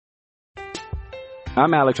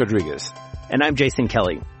I'm Alex Rodriguez. And I'm Jason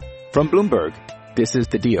Kelly. From Bloomberg, this is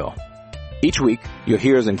The Deal. Each week, you'll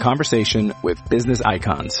hear us in conversation with business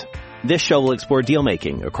icons. This show will explore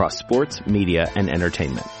deal-making across sports, media, and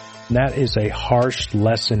entertainment. That is a harsh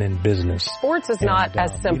lesson in business. Sports is not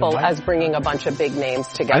as simple as bringing a bunch of big names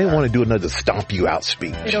together. I didn't want to do another stomp you out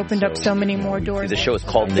speech. It opened up so many more doors. The show is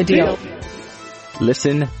called The Deal.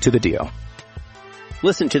 Listen to The Deal.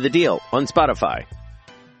 Listen to The Deal on Spotify.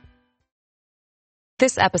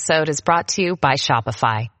 This episode is brought to you by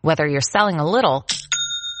Shopify. Whether you're selling a little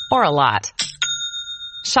or a lot,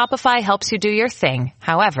 Shopify helps you do your thing,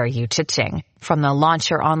 however you cha-ching. From the launch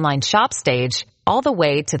your online shop stage, all the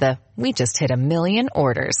way to the we just hit 1 million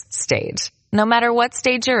orders stage. No matter what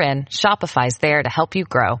stage you're in, Shopify's there to help you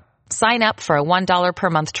grow. Sign up for a $1 per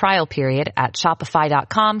month trial period at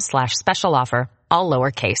shopify.com/special offer, all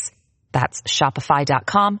lowercase. That's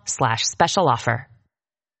shopify.com/special offer.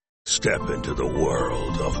 Step into the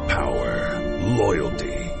world of power,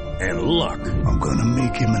 loyalty, and luck. I'm gonna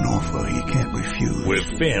make him an offer he can't refuse. With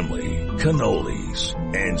family, cannolis,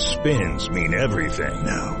 and spins mean everything.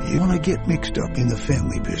 Now, you wanna get mixed up in the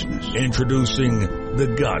family business. Introducing The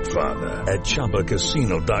Godfather at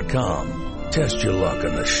ChumbaCasino.com. Test your luck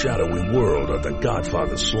in the shadowy world of The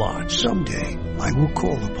Godfather slot. Someday, I will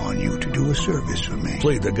call upon you to do a service for me.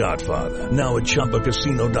 Play The Godfather, now at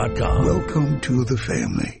ChumbaCasino.com. Welcome to the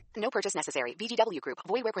family. No purchase necessary. VGW Group.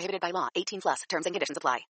 Void where prohibited by law. 18+. Terms and conditions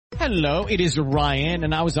apply. Hello, it is Ryan,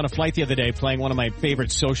 and I was on a flight the other day playing one of my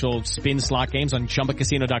favorite social spin slot games on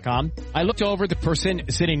ChumbaCasino.com. I looked over at the person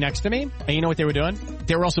sitting next to me, and you know what they were doing?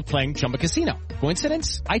 They were also playing Chumba Casino.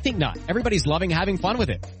 Coincidence? I think not. Everybody's loving having fun with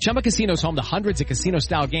it. Chumba Casino is home to hundreds of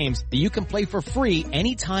casino-style games that you can play for free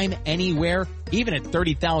anytime, anywhere, even at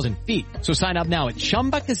 30,000 feet. So sign up now at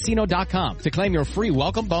ChumbaCasino.com to claim your free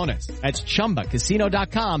welcome bonus. That's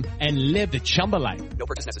ChumbaCasino.com and live the Chumba life. No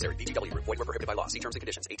purchase necessary. VGW Group. Void where prohibited by law. See terms and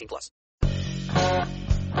conditions. 18+.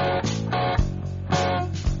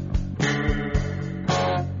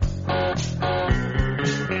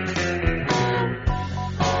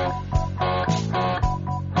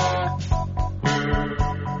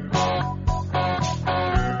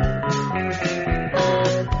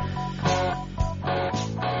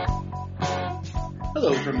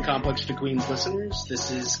 Hello from Complex to Queens listeners. This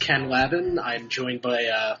is Ken Lavin. I'm joined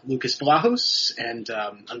by Lucas Vlahos, and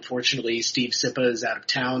unfortunately Steve Sippa is out of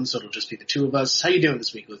town, so it'll just be the two of us. How you doing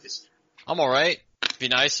this week, Lucas? I'm alright. It'd be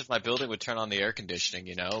nice if my building would turn on the air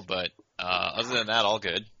conditioning, but other than that, all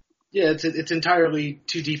good. Yeah, it's entirely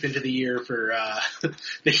too deep into the year for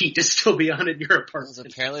the heat to still be on in your apartment. Well,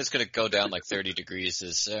 apparently it's going to go down like 30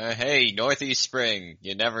 degrees. Hey, northeast spring.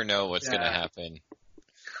 You never know what's going to happen.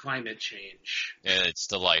 Climate change. Yeah, it's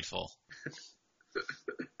delightful.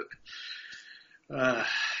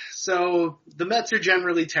 So the Mets are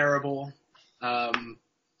generally terrible.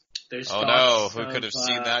 There's oh no, who could have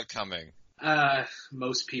seen that coming?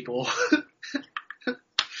 Most people.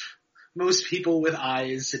 Most people with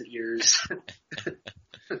eyes and ears.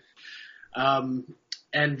 And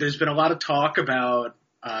there's been a lot of talk about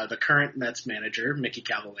the current Mets manager, Mickey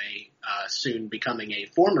Callaway, soon becoming a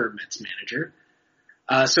former Mets manager.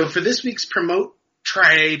 So for this week's Promote,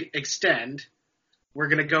 Trade, Extend, we're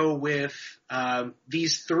going to go with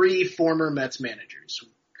these three former Mets managers.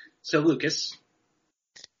 So, Lucas.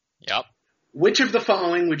 Yep. Which of the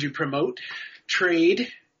following would you promote,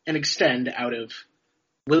 trade, and extend out of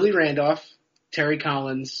Willie Randolph, Terry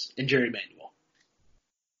Collins, and Jerry Manuel?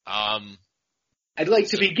 I'd like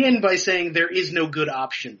to begin by saying there is no good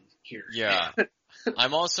option here. Yeah.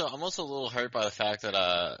 I'm also a little hurt by the fact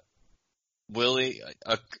that Willie,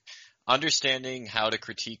 understanding how to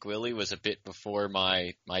critique Willie was a bit before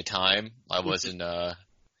my time. I wasn't, so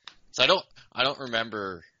I don't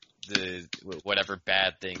remember whatever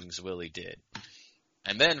bad things Willie did.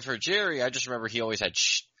 And then for Jerry, I just remember he always had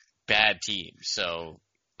bad teams. So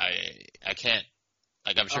I can't,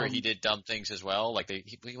 I'm sure he did dumb things as well.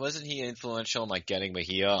 Wasn't he influential in getting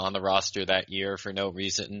Mejia on the roster that year for no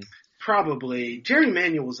reason? Probably. Jerry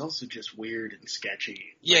Manuel was also just weird and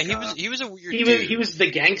sketchy. Yeah, he was a weird dude. He was the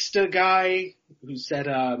gangsta guy who said,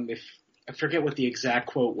 if I forget what the exact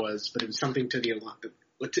quote was, but it was something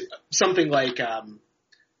like,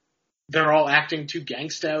 they're all acting too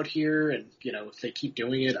gangsta out here, and if they keep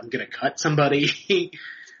doing it, I'm gonna cut somebody.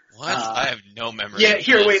 What? I have no memory. Yeah,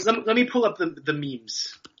 here, wait, let me pull up the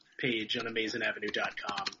memes page on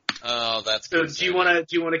AmazingAvenue.com. Oh, that's so. good. Do you want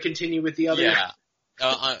to continue with the other? Yeah.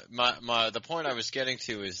 The point I was getting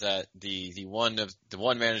to is that the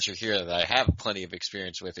one manager here that I have plenty of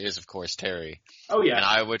experience with is, of course, Terry. Oh yeah. And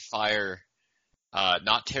I would fire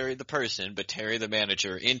not Terry the person, but Terry the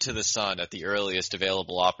manager into the sun at the earliest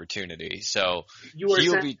available opportunity. So you are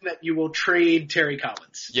saying that you will trade Terry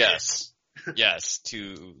Collins. Yes. Yes,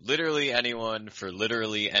 to literally anyone for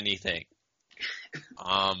literally anything.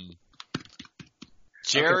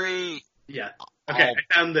 Jerry. Okay. Yeah. Okay,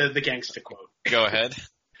 I found the gangsta quote. Go ahead.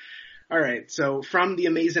 All right, so from the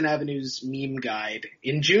Amazing Avenues meme guide,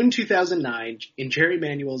 in June 2009, in Jerry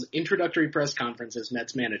Manuel's introductory press conference as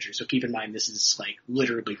Mets manager, so keep in mind this is like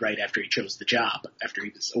literally right after he chose the job, after he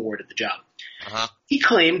was awarded the job, he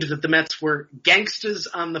claimed that the Mets were gangsters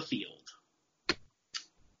on the field.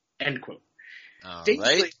 End quote. Days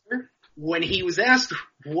later, when he was asked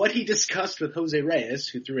what he discussed with Jose Reyes,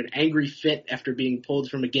 who threw an angry fit after being pulled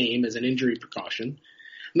from a game as an injury precaution,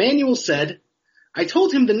 Manuel said, "I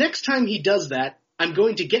told him the next time he does that, I'm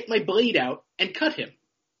going to get my blade out and cut him."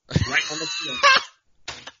 Right on the field.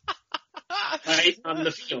 Right on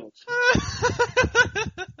the field.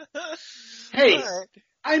 Hey,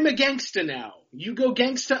 I'm a gangsta now. You go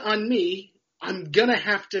gangsta on me, I'm gonna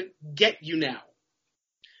have to get you now.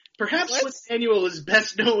 Perhaps what Manuel is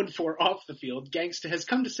best known for off the field, gangsta has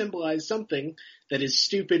come to symbolize something that is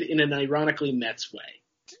stupid in an ironically Mets way.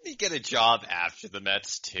 Didn't he get a job after the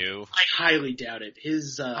Mets too? I highly doubt it.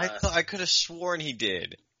 I could have sworn he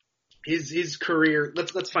did. His career,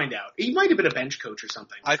 let's find out. He might have been a bench coach or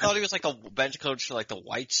something. I thought he was like a bench coach for like the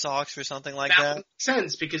White Sox or something like that. That makes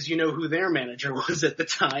sense because you know who their manager was at the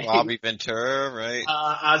time. Robbie Ventura, right?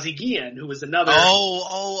 Ozzie Guillen, who was another.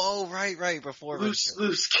 Right. Before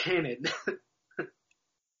loose cannon.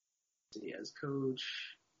 He has coach.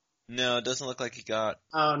 No, it doesn't look like he got.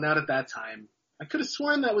 Oh, not at that time. I could have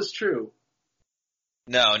sworn that was true.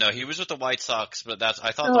 No, he was with the White Sox, but the White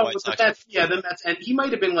Sox. The Mets, and he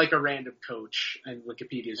might have been like a random coach, and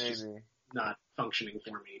Wikipedia's just not functioning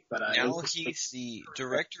for me. But now he's the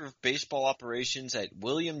director of baseball operations at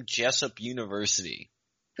William Jessup University.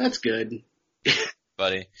 That's good,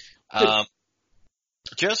 buddy.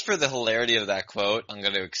 Just for the hilarity of that quote, I'm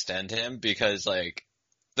going to extend him because like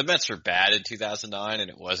the Mets were bad in 2009, and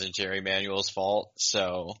it wasn't Jerry Manuel's fault.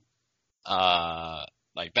 So,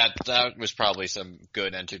 like that was probably some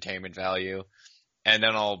good entertainment value. And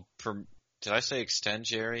then did I say extend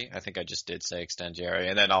Jerry? I think I just did say extend Jerry.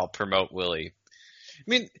 And then I'll promote Willie. I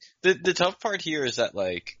mean, the tough part here is that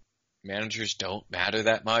like managers don't matter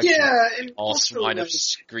that much. Yeah. And also wind up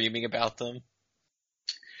screaming about them.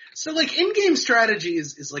 So like in-game strategy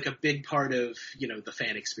is like a big part of, the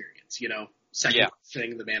fan experience, second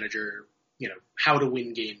thing the manager, how to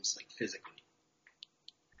win games like physically.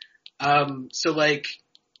 So like,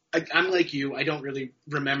 I'm like you, I don't really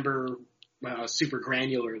remember super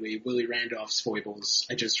granularly Willie Randolph's foibles.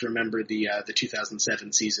 I just remember the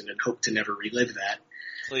 2007 season and hope to never relive that.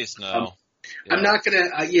 Please no. I'm not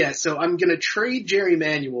gonna, so I'm gonna trade Jerry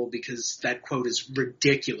Manuel because that quote is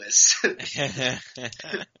ridiculous.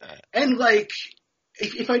 And like,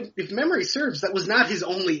 if memory serves, that was not his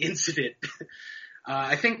only incident.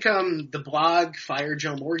 I think, the blog Fire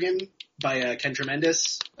Joe Morgan by Ken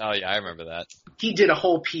Tremendous. Oh yeah, I remember that. He did a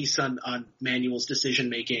whole piece on Manuel's decision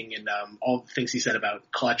making and all the things he said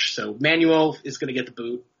about Clutch. So Manuel is going to get the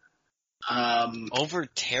boot. Over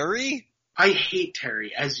Terry? I hate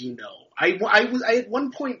Terry, as you know. I at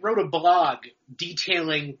one point wrote a blog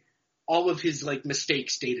detailing all of his like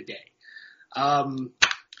mistakes day to day.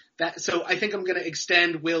 So I think I'm going to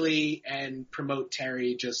extend Willie and promote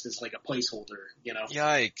Terry just as like a placeholder,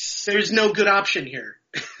 Yikes. There's no good option here.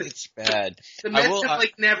 It's bad. The Mets have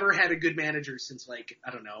never had a good manager since like,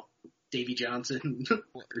 I don't know, Davey Johnson.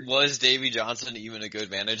 Was Davey Johnson even a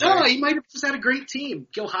good manager? No, he might have just had a great team.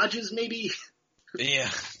 Gil Hodges maybe.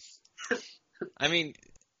 Yeah. I mean,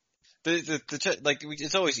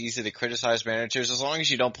 it's always easy to criticize managers as long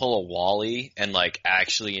as you don't pull a Wally and like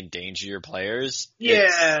actually endanger your players.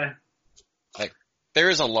 Yeah. Like there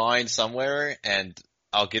is a line somewhere, and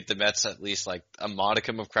I'll give the Mets at least like a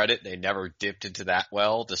modicum of credit. They never dipped into that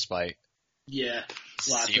well, despite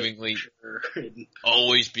seemingly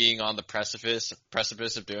always being on the precipice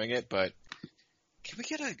of doing it. But can we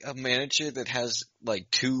get a manager that has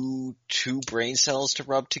like two brain cells to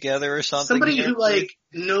rub together or something? Somebody who like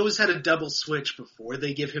knows how to double switch before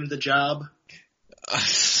they give him the job.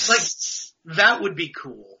 Like that would be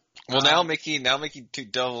cool. Well, now making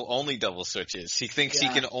only double switches. He thinks he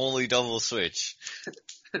can only double switch.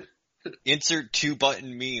 Insert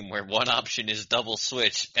 2-button meme where one option is double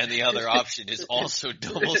switch and the other option is also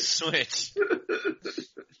double switch.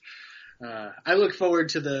 I look forward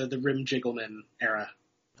to the Rim Jiggleman era.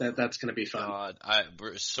 That's going to be fun.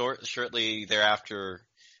 Shortly thereafter,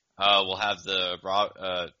 we'll have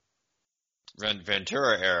the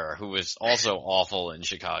Ventura era, who was also awful in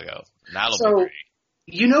Chicago. That'll be So, great.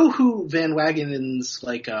 you know who Van Wagenen's,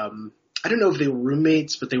 like, I don't know if they were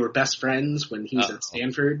roommates, but they were best friends when he was at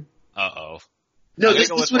Stanford? Uh-oh. No,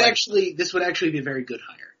 this would actually be a very good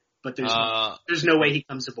hire, but there's no way he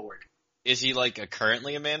comes aboard. Is he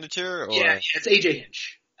currently a manager? Or? Yeah, it's AJ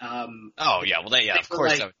Hinch. Of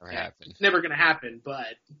course that would never happen. It's never gonna happen, but,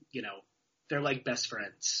 they're like best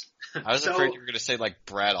friends. I was afraid you were gonna say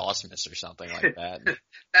Brad Ausmus or something like that.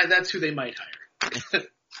 That's who they might hire.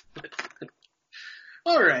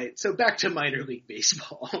 Alright, so back to minor league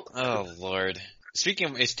baseball. Oh Lord. Speaking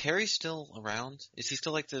of, is Terry still around? Is he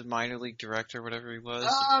still the minor league director, whatever he was?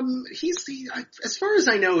 As far as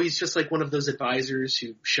I know, he's just one of those advisors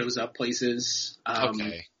who shows up places.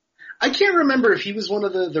 Okay. I can't remember if he was one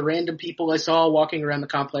of the random people I saw walking around the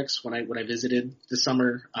complex when I visited this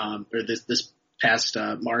summer, or this past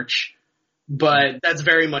March. But that's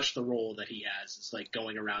very much the role that he has. It's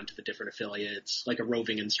going around to the different affiliates, like a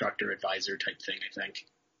roving instructor advisor type thing, I think.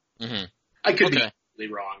 Mm-hmm. I could be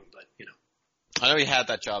completely wrong, but I know he had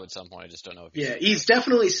that job at some point. I just don't know if he's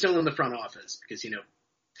definitely still in the front office because,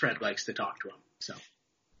 Fred likes to talk to him, so.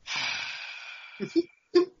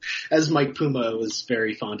 As Mike Puma was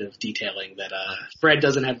very fond of detailing that, Fred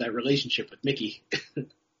doesn't have that relationship with Mickey.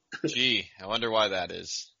 Gee, I wonder why that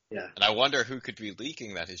is. Yeah. And I wonder who could be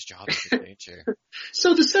leaking that his job is in danger.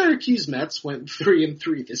 So the Syracuse Mets went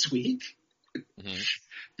 3-3 this week. Mm-hmm.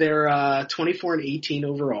 They're 24-18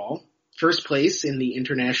 overall. First place in the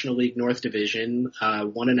International League North Division,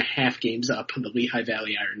 1.5 games up on the Lehigh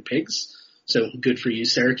Valley Iron Pigs. So good for you,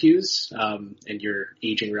 Syracuse, and your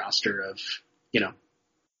aging roster of,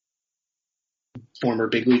 former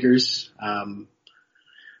big leaguers.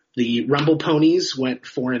 The Rumble Ponies went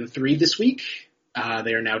 4-3 this week.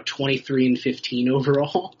 They are now 23-15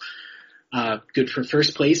 overall. Good for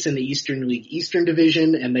first place in the Eastern League Eastern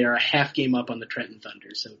Division, and they are a half game up on the Trenton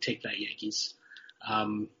Thunder. So take that, Yankees.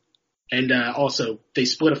 And also, they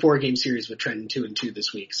split a 4-game series with Trenton 2-2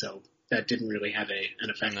 this week, so that didn't really have an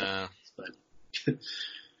effect on us. But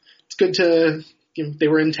it's good to, they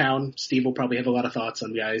were in town. Steve will probably have a lot of thoughts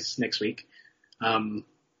on the guys next week.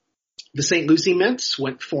 The St. Lucie Mets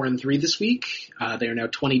went 4-3 this week. They are now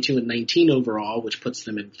 22-19 overall, which puts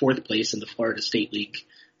them in 4th place in the Florida State League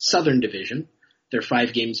Southern Division. They're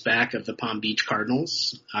 5 games back of the Palm Beach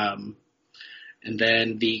Cardinals. And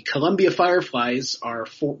then the Columbia Fireflies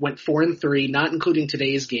went 4-3, not including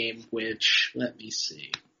today's game, which, let me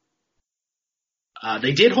see.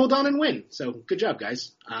 They did hold on and win, so good job,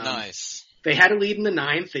 guys. Nice. They had a lead in the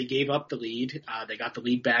 9th. They gave up the lead. They got the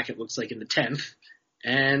lead back, it looks like, in the 10th,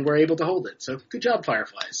 and were able to hold it. So good job,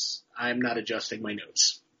 Fireflies. I'm not adjusting my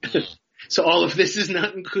notes. Mm-hmm. So all of this is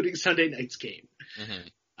not including Sunday night's game. Mm-hmm.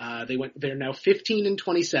 They're now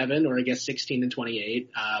 15-27, or I guess 16-28,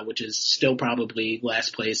 which is still probably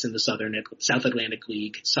last place in the South Atlantic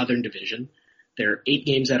League Southern Division. They're 8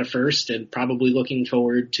 games out of first and probably looking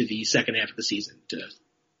forward to the second half of the season to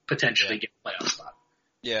potentially get a playoff spot.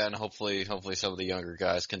 Yeah, and hopefully some of the younger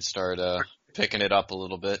guys can start picking it up a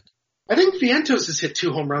little bit. I think Vientos has hit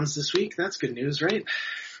 2 home runs this week. That's good news, right?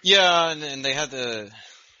 Yeah, and they had the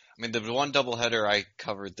one doubleheader I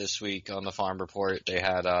covered this week on the Farm Report, they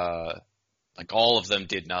had, all of them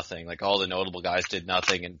did nothing. All the notable guys did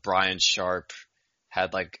nothing, and Brian Sharp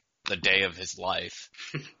had, the day of his life.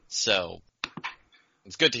 So,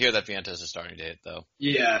 it's good to hear that Vientos is starting to hit, though.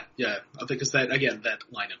 Yeah. I think that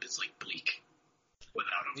lineup is, bleak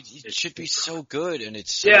without him. It should be so good, and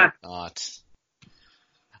it's not.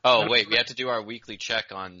 Oh, wait, we have to do our weekly check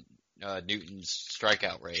on Newton's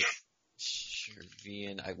strikeout rate.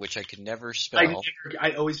 Shervian, which I could never spell.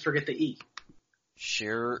 I always forget the E.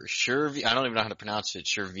 Shervian, I don't even know how to pronounce it.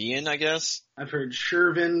 Shervian, I guess? I've heard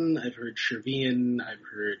Shervin, I've heard Shervian, I've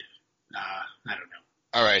heard, I don't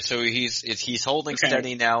know. Alright, so he's holding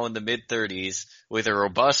steady now in the mid-30s with a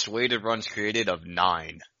robust weighted runs created of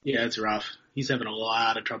 9. Yeah, it's rough. He's having a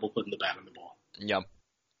lot of trouble putting the bat on the ball.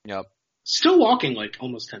 Yep. Still walking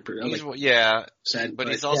almost 10%. Yeah, but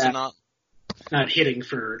he's also not hitting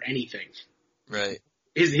for anything. Right.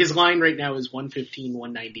 His line right now is 115,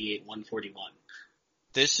 198, 141.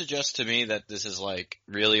 This suggests to me that this is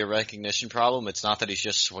really a recognition problem. It's not that he's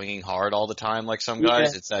just swinging hard all the time like some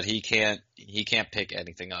guys. Yeah. It's that he can't pick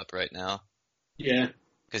anything up right now. Yeah.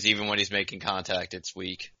 Because even when he's making contact, it's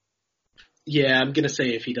weak. Yeah, I'm gonna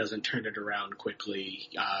say if he doesn't turn it around quickly,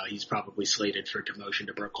 he's probably slated for demotion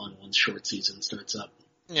to Brooklyn once short season starts up.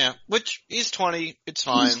 Yeah, which he's 20. It's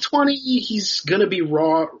fine. He's 20. He's gonna be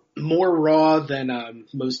more raw than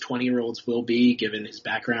most 20-year-olds will be, given his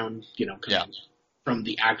background. Coming from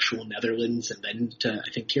the actual Netherlands and then to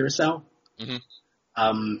I think Curacao.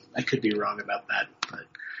 Mm-hmm. I could be wrong about that, but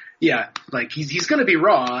yeah, like he's going to be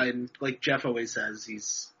raw, and like Jeff always says,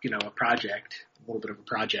 he's a project, a little bit of a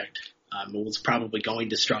project. Was probably going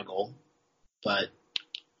to struggle, but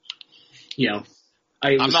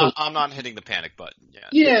I'm not hitting the panic button yet.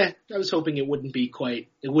 Yeah, I was hoping it wouldn't quite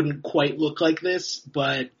look like this,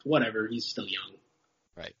 but whatever. He's still young,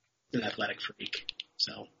 right? An athletic freak,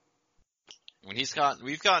 so. When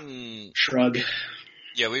we've gotten shrug.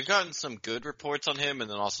 Yeah, we've gotten some good reports on him, and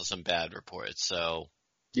then also some bad reports. So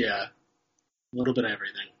yeah, a little bit of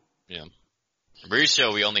everything. Yeah,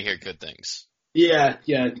 Mauricio, we only hear good things. Yeah.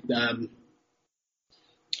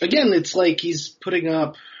 Again, it's like he's putting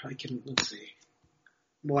up. Let's see.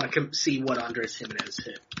 I want to see what Andres Gimenez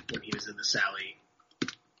hit when he was in the Sally.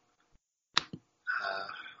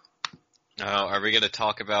 Are we going to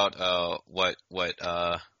talk about what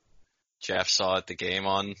Jeff saw at the game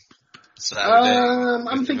on Saturday?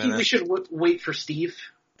 I'm thinking we should wait for Steve.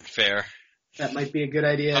 Fair. That might be a good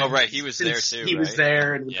idea. Oh, right. He was there too, He was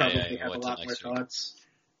there, and we probably have a lot more thoughts.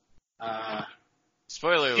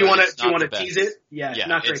 Spoiler alert. Do you want to tease it? Yeah,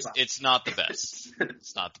 not very fun. It's not the best.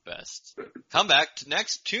 It's not the best.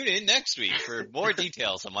 Tune in next week for more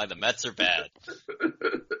details on why the Mets are bad.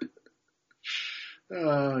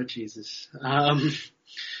 Oh, Jesus.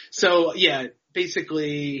 So yeah,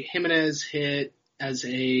 basically Gimenez hit as a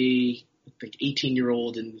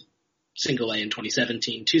 18-year-old in single A in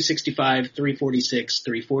 2017, 265, 346,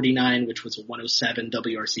 349, which was a 107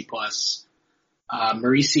 WRC plus.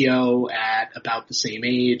 Mauricio at about the same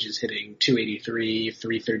age is hitting 283,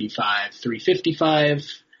 335, 355.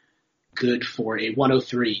 Good for a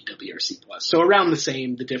 103 WRC plus. So around the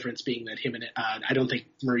same, the difference being that Gimenez, I don't think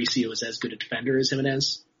Mauricio is as good a defender as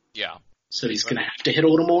Gimenez. Yeah. So he's going to have to hit a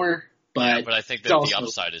little more, but. But I think that the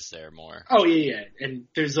upside is there more. Oh, yeah. And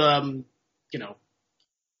there's,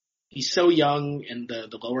 he's so young, and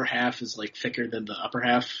the lower half is like thicker than the upper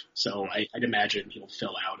half. So I'd imagine he'll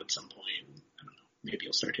fill out at some point. I don't know. Maybe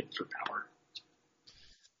he'll start hitting for power.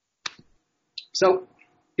 So,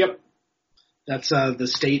 yep. That's the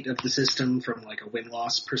state of the system from like a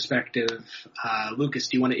win-loss perspective. Lucas,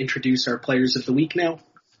 do you want to introduce our players of the week now?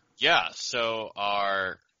 Yeah, so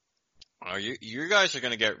you guys are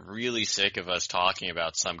going to get really sick of us talking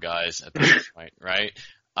about some guys at this point, right?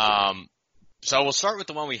 So we'll start with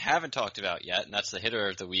the one we haven't talked about yet, and that's the hitter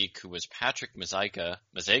of the week, who was Patrick Mazeika.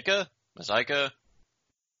 Mazeika?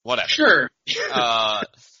 Whatever. Sure.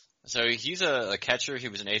 So he's a catcher. He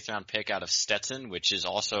was an 8th round pick out of Stetson, which is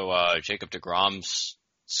also Jacob deGrom's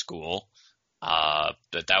school. Mazeika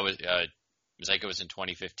was in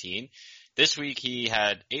 2015. This week he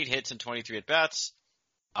had 8 hits and 23 at bats,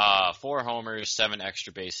 4 homers, 7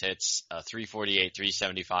 extra base hits, 348,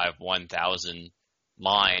 375, 1,000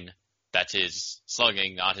 line. That's his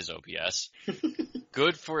slugging, not his OPS.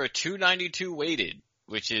 Good for a 292 weighted,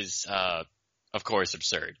 which is of course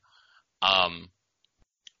absurd.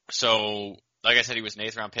 So, like I said, he was an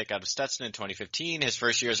 8th round pick out of Stetson in 2015. His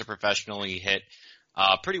first year as a professional, he hit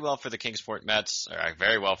pretty well for the Kingsport Mets, or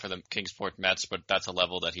very well for the Kingsport Mets, but that's a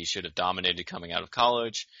level that he should have dominated coming out of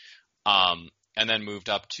college. And then moved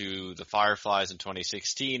up to the Fireflies in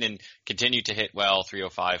 2016 and continued to hit well,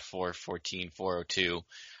 305, 414, 402.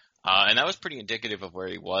 And that was pretty indicative of where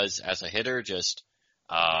he was as a hitter, just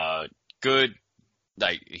good.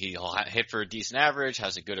 Like, he'll hit for a decent average,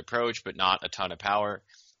 has a good approach, but not a ton of power.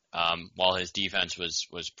 While his defense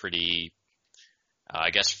was pretty, I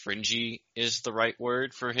guess fringy is the right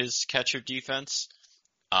word for his catcher defense.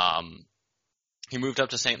 He moved up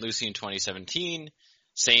to St. Lucie in 2017.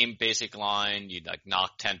 Same basic line. You'd like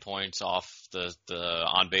knock 10 points off the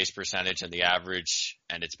on-base percentage and the average,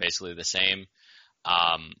 and it's basically the same.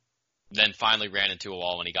 Then finally ran into a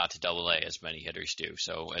wall when he got to Double-A, as many hitters do.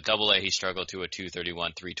 So at Double-A, he struggled to a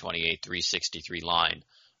 231, 328, 363 line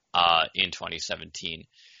in 2017.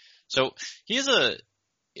 So he has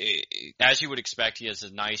as you would expect, he has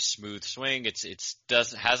a nice smooth swing.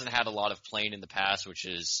 Hasn't had a lot of plane in the past, which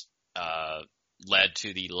has led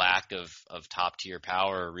to the lack of top tier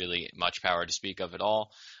power, or really much power to speak of at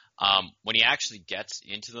all. When he actually gets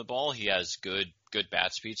into the ball, he has good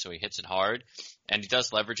bat speed, so he hits it hard, and he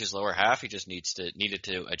does leverage his lower half. He just needed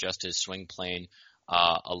to adjust his swing plane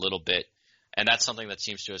a little bit. And that's something that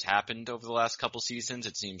seems to have happened over the last couple seasons.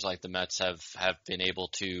 It seems like the Mets have been able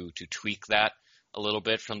to tweak that a little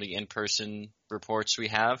bit from the in-person reports we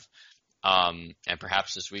have. And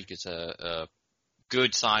perhaps this week is a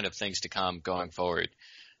good sign of things to come going forward.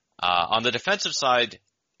 On the defensive side,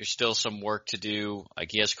 there's still some work to do. Like,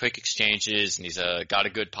 he has quick exchanges and he's got a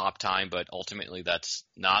good pop time, but ultimately that's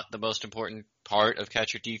not the most important part of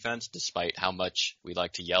catcher defense, despite how much we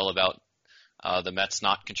like to yell about the Mets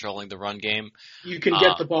not controlling the run game. You can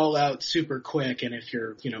get the ball out super quick, and if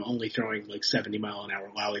you're, only throwing like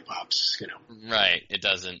 70-mile-an-hour lollipops, Right. It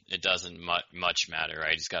doesn't much matter,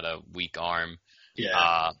 right? He's got a weak arm.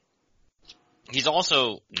 Yeah. He's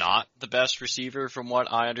also not the best receiver from what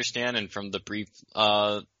I understand and from the brief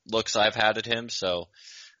looks I've had at him. So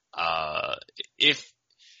if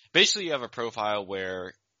basically you have a profile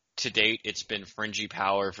where to date it's been fringy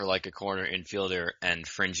power for like a corner infielder and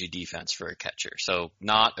fringy defense for a catcher. So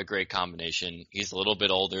not a great combination. He's a little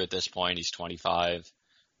bit older at this point. He's 25.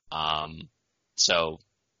 So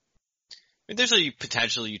I mean, there's a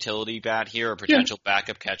potential utility bat here, a potential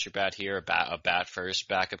backup catcher bat here, a bat first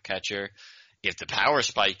backup catcher. If the power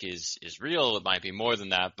spike is real, it might be more than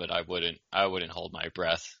that, but I wouldn't hold my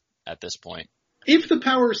breath at this point. If the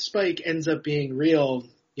power spike ends up being real,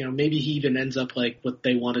 maybe he even ends up like what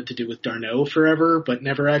they wanted to do with d'Arnaud forever, but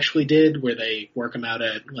never actually did, where they work him out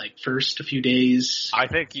at like first a few days. I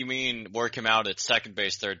think you mean work him out at second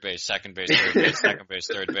base, third base, second base, third base, second base,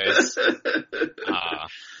 third base.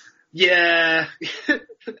 Yeah.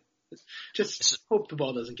 Just hope the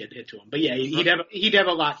ball doesn't get hit to him. But yeah, he'd have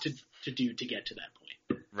a lot to do to get to that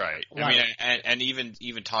point. Right. I mean, and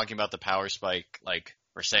even talking about the power spike, like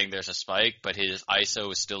we're saying there's a spike, but his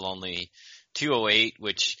ISO is still only 208,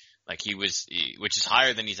 which is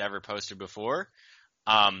higher than he's ever posted before.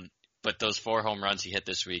 But those 4 home runs he hit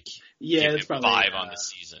this week, that's probably 5 on the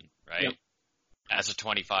season, right? Yep. As a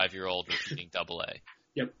 25-year-old repeating AA.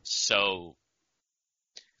 Yep. So,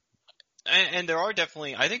 and there are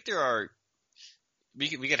definitely, I think there are. We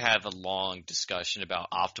could have a long discussion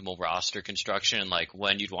about optimal roster construction and like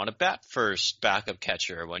when you'd want a bat first backup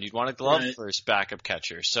catcher, when you'd want a glove first backup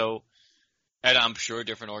catcher. So, and I'm sure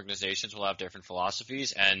different organizations will have different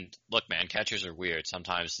philosophies. And look, man, catchers are weird.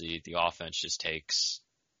 Sometimes the offense just takes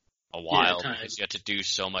a while because you have to do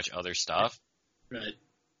so much other stuff. Right.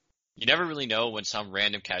 You never really know when some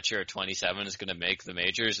random catcher at 27 is going to make the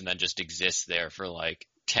majors and then just exist there for like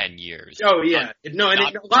 10 years. Oh, yeah. A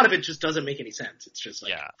lot of it just doesn't make any sense. It's just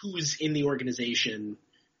like who's in the organization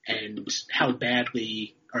and how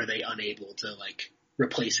badly are they unable to like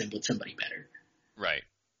replace him with somebody better. Right.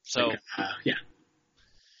 So,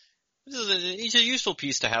 he's a useful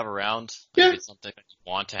piece to have around. Yeah. Like it's something that you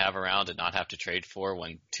want to have around and not have to trade for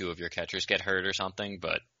when 2 of your catchers get hurt or something,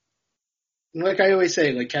 but. Like I always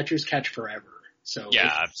say, like catchers catch forever. So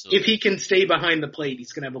absolutely. If he can stay behind the plate,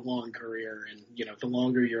 he's going to have a long career. And, the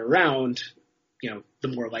longer you're around, the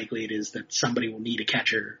more likely it is that somebody will need a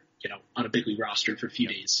catcher, on a big league roster for a few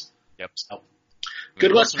days. Yep. So,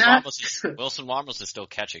 good luck, Pat. Wilson Ramos is still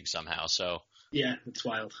catching somehow, so. Yeah, it's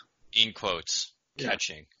wild. In quotes,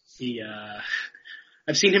 catching.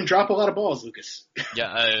 I've seen him drop a lot of balls, Lucas.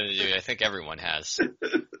 Yeah, I think everyone has.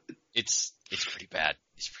 It's pretty bad.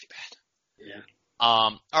 It's pretty bad. Yeah.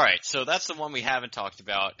 All right, so that's the one we haven't talked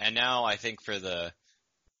about, and now I think for the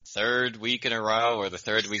 3rd week in a row, or the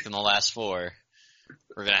 3rd week in the last 4,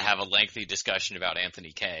 we're going to have a lengthy discussion about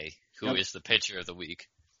Anthony Kay, who is the pitcher of the week.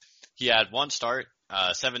 He had 1 start,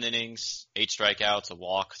 7 innings, 8 strikeouts, a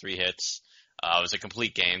walk, 3 hits. It was a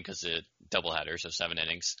complete game because it doubleheader, so 7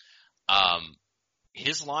 innings.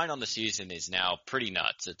 His line on the season is now pretty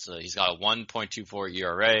nuts. He's got a 1.24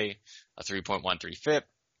 ERA, a 3.13 FIP.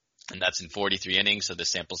 And that's in 43 innings, so the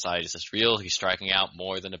sample size is just real. He's striking out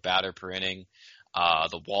more than a batter per inning.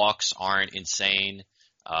 The walks aren't insane.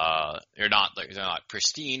 They're not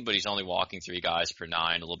pristine, but he's only walking 3 guys per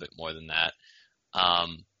 9, a little bit more than that.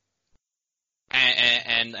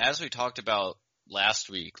 And as we talked about last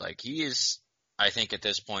week, like he is, I think at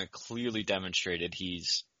this point, clearly demonstrated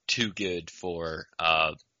he's too good for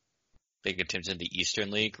Binghamton's in the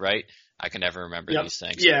Eastern League, right? I can never remember these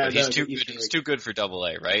things. Yeah, but he's too good. He's too good for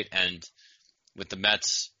AA, right? And with the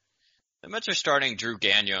Mets are starting Drew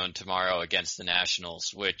Gagnon tomorrow against the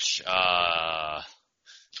Nationals, which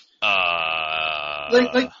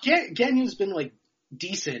Gagnon's been like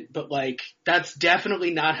decent, but like that's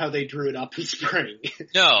definitely not how they drew it up in spring.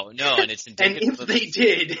 No, and it's indicative. And if they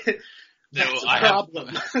did, that's a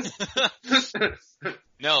problem.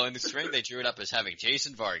 No, in the spring they drew it up as having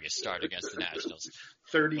Jason Vargas start against the Nationals.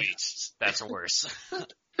 30. Wait, that's worse.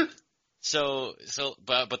 But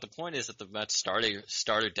the point is that the Mets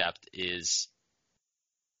starter depth is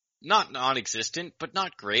not non-existent, but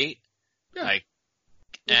not great. Yeah. Like,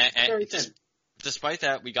 very thin. Despite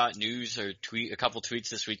that, we got news or a couple tweets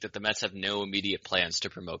this week that the Mets have no immediate plans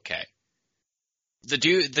to promote Kay. The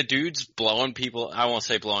dude's blowing people, I won't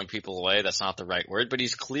say blowing people away, that's not the right word, but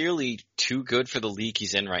he's clearly too good for the league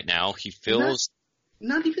he's in right now. He feels...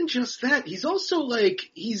 Not even just that. He's also like,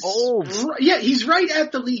 he's old. He's right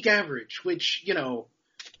at the league average, which,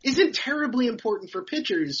 isn't terribly important for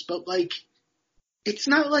pitchers, but like, it's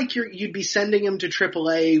not like you'd be sending him to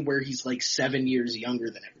AAA where he's like 7 years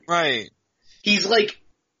younger than everyone. Right. He's like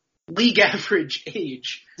league average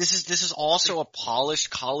age. This is also a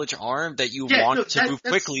polished college arm that you want to move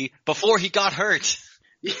quickly before he got hurt.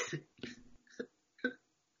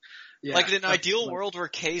 Yeah, like in an ideal world where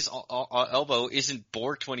K's elbow isn't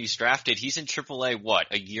borked when he's drafted, he's in AAA, what,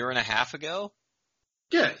 a year and a half ago?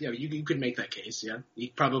 Yeah, you could make that case, yeah.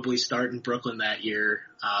 He'd probably start in Brooklyn that year.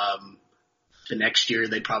 The next year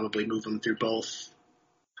they'd probably move him through both.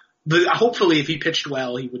 But hopefully if he pitched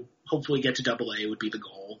well, he would hopefully get to AA would be the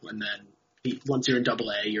goal. And then once you're in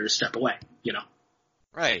AA, you're a step away, you know?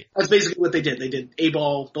 Right. That's basically what they did. They did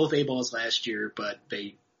both A-balls last year, but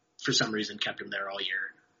they, for some reason, kept him there all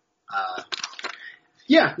year.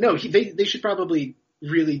 They should probably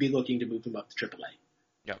really be looking to move him up to AAA.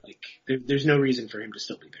 Yep. Like, there's no reason for him to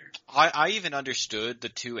still be there. I even understood the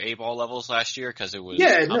 2 A-ball levels last year because it was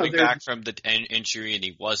coming back from the injury and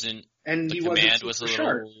he wasn't. And the command was a little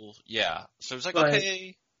sharp. Yeah. So it was like,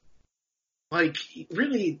 okay. Like,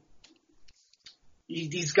 really,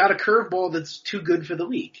 he's got a curveball that's too good for the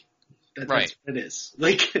league. That's what it is.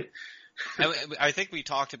 Like, I think we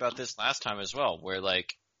talked about this last time as well, where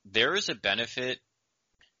like there is a benefit.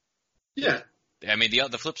 Yeah. I mean,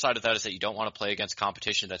 the flip side of that is that you don't want to play against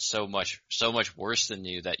competition that's so much worse than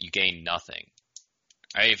you that you gain nothing.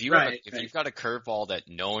 Right? If you've got a curveball that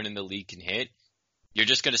no one in the league can hit, you're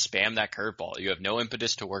just going to spam that curveball. You have no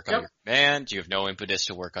impetus to work on your command. You have no impetus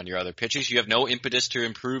to work on your other pitches. You have no impetus to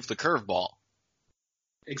improve the curveball.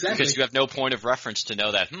 Exactly. Because you have no point of reference to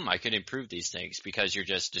know that, I can improve these things because you're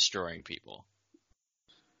just destroying people.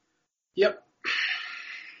 Yep.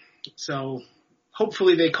 So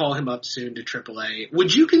hopefully they call him up soon to AAA.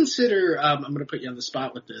 Would you consider, I'm going to put you on the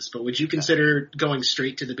spot with this, but would you consider going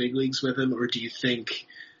straight to the big leagues with him, or do you think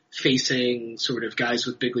facing sort of guys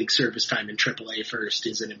with big league service time in AAA first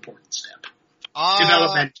is an important step?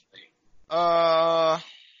 Developmentally.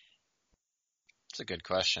 It's a good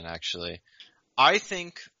question, actually. I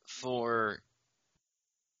think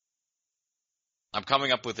I'm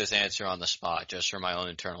coming up with this answer on the spot just for my own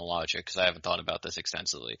internal logic because I haven't thought about this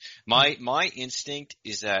extensively. My instinct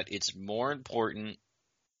is that it's more important.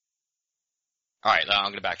 All right,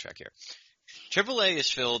 I'm going to backtrack here. AAA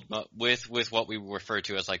is filled with what we refer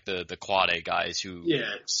to as like the quad A guys who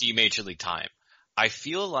see major league time. I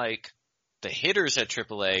feel like the hitters at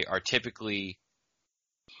AAA are typically,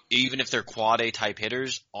 even if they're quad A type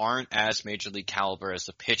hitters, aren't as major league caliber as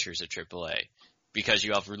the pitchers at AAA. Because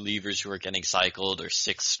you have relievers who are getting cycled or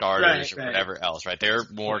 6 starters or whatever else, right? They're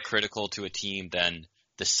more critical to a team than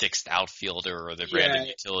the 6th outfielder or the random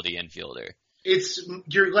utility infielder.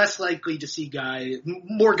 You're less likely to see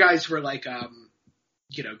more guys who are like,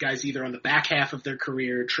 guys either on the back half of their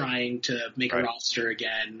career trying to make a roster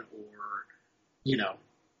again, or,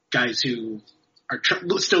 guys who are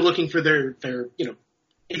still looking for their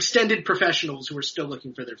extended professionals who are still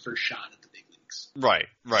looking for their first shot at the big leagues. Right.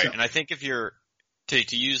 So, and I think if you're,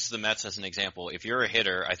 to use the Mets as an example, if you're a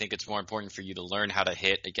hitter, I think it's more important for you to learn how to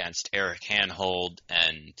hit against Eric Hanhold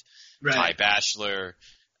and Ty Batchelor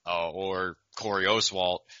or Corey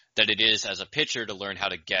Oswalt than it is as a pitcher to learn how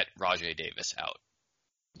to get Rajai Davis out.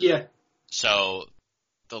 Yeah. So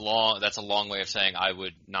that's a long way of saying I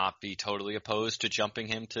would not be totally opposed to jumping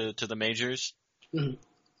him to the majors. Mm-hmm.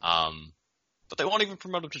 But they won't even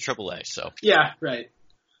promote him to AAA, so. Yeah, right.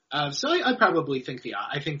 So I probably think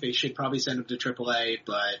I think they should probably send him to AAA,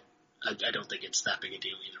 but I don't think it's that big a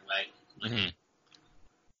deal either way.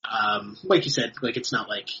 Like you said, like it's not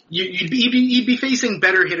like you'd be facing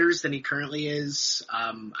better hitters than he currently is.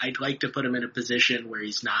 I'd like to put him in a position where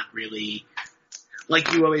he's not really,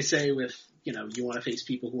 like you always say with, you want to face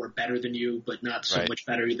people who are better than you, but not so much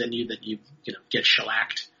better than you that you get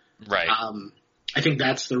shellacked. Right. I think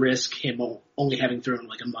that's the risk, him only having thrown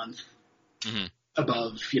like a month.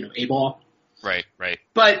 Above, A-ball. Right.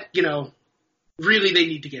 But, really they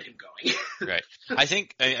need to get him going. Right. I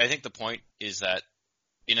think the point is that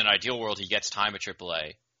in an ideal world he gets time at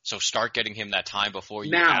AAA, so start getting him that time before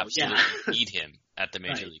you absolutely need him at the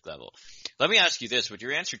major league level. Let me ask you this, would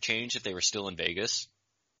your answer change if they were still in Vegas?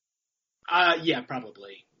 Yeah,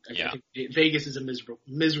 probably. I think Vegas is a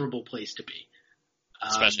miserable place to be.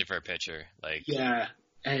 Especially for a pitcher. Yeah.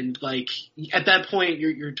 And at that point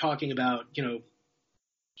you're talking about,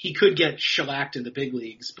 he could get shellacked in the big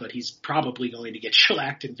leagues, but he's probably going to get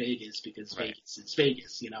shellacked in Vegas because Vegas is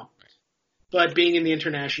Vegas, Right. But being in the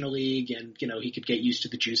International League and, he could get used to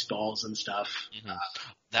the juice balls and stuff.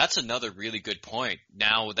 That's another really good point.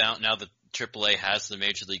 Now the AAA has the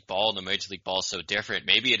Major League Ball and the Major League Ball is so different,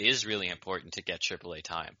 maybe it is really important to get AAA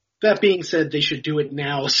time. That being said, they should do it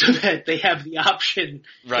now so that they have the option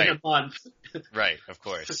in a month. Right, of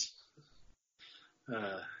course.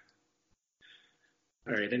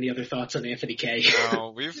 All right, any other thoughts on Anthony Kay?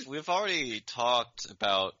 No, we've already talked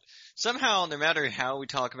about, somehow no matter how we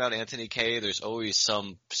talk about Anthony Kay, there's always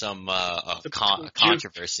some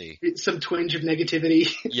controversy. Some twinge of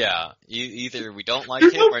negativity. Yeah, either we don't like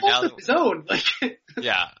him or now his own.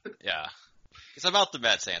 Yeah. It's about the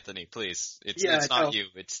Mets, Anthony, please. It's not you,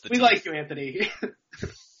 it's the team. Like you, Anthony.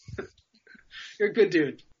 You're a good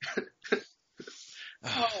dude.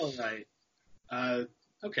 All right.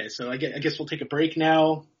 Okay, so I guess we'll take a break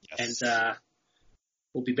now, and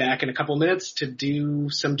we'll be back in a couple minutes to do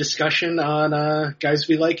some discussion on guys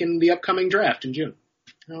we like in the upcoming draft in June.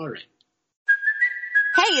 All right.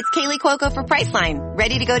 Hey, it's Kaylee Cuoco for Priceline.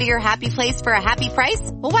 Ready to go to your happy place for a happy price?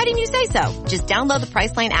 Well, why didn't you say so? Just download the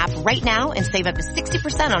Priceline app right now and save up to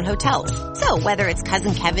 60% on hotels. So whether it's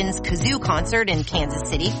Cousin Kevin's Kazoo Concert in Kansas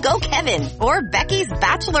City, go Kevin, or Becky's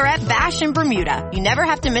Bachelorette Bash in Bermuda, you never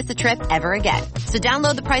have to miss a trip ever again. So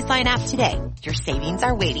download the Priceline app today. Your savings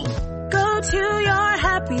are waiting. Go to your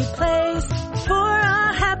happy place for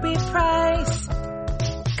a happy price.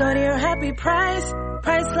 Go to your happy price,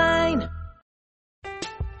 Priceline.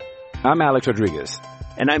 I'm Alex Rodriguez.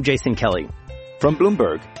 And I'm Jason Kelly. From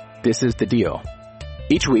Bloomberg, this is The Deal.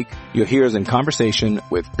 Each week, you'll hear us in conversation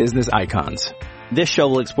with business icons. This show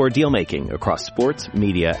will explore deal-making across sports,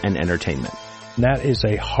 media, and entertainment. That is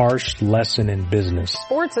a harsh lesson in business.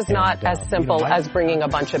 Sports is not as simple as bringing a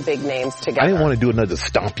bunch of big names together. I didn't want to do another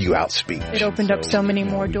stomp you out speech. It opened up so many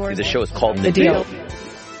more doors. The show is called The Deal.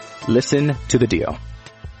 Listen to The Deal.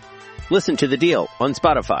 Listen to The Deal on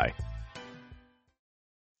Spotify.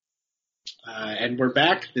 And we're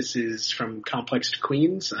back. This is from Complex to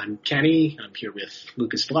Queens. I'm Kenny. I'm here with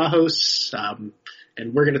Lucas Vlahos.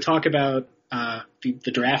 And we're going to talk about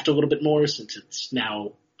the draft a little bit more since it's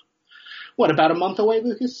now, about a month away,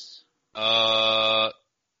 Lucas? 3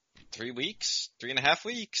 weeks? 3.5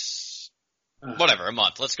 weeks? Whatever, a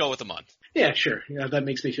month. Let's go with a month. Yeah, sure. Yeah, that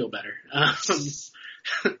makes me feel better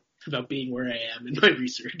about being where I am in my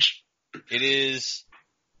research. It is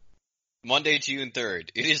Monday, June 3rd.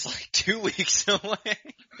 It is like 2 weeks away.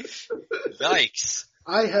 Yikes.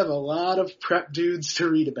 I have a lot of prep dudes to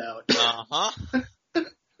read about. Uh-huh.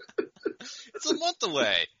 It's a month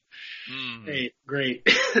away. Hey, great.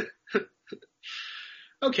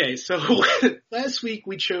 Okay, so last week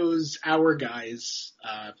we chose our guys,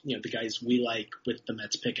 the guys we like with the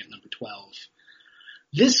Mets pick at number 12.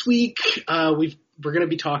 This week, we're going to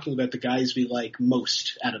be talking about the guys we like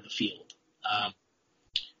most out of the field.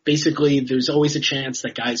 Basically, there's always a chance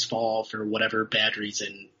that guys fall for whatever bad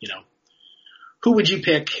reason, Who would you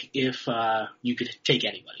pick if you could take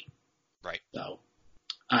anybody? Right. So,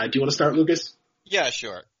 do you want to start, Lucas? Yeah,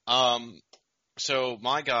 sure. So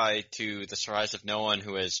my guy, to the surprise of no one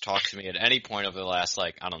who has talked to me at any point over the last,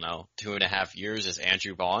 2.5 years, is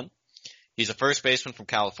Andrew Vaughn. He's a first baseman from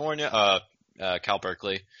California, Cal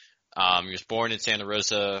Berkeley. He was born in Santa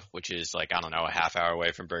Rosa, which is a half hour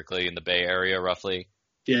away from Berkeley in the Bay Area, roughly.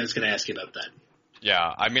 Yeah, I was going to ask you about that. Yeah,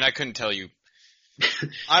 I mean, I couldn't tell you.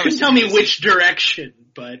 Couldn't tell me which direction,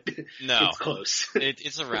 but no, it's close.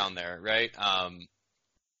 It's around there, right?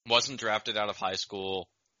 Wasn't drafted out of high school,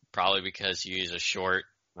 probably because he's a short,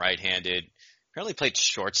 right-handed. Apparently played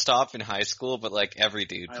shortstop in high school, but every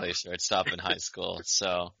dude plays shortstop in high school.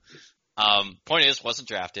 So, point is, wasn't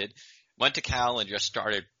drafted. Went to Cal and just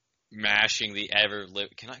started mashing the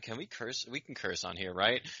Can we curse? We can curse on here,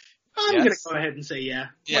 right? I'm going to go ahead and say yeah.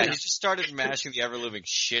 Yeah, he just started mashing the ever-living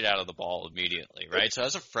shit out of the ball immediately, right? So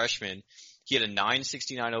as a freshman, he had a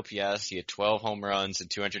 969 OPS, he had 12 home runs and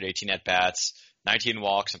 218 at-bats, 19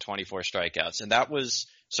 walks and 24 strikeouts. And that was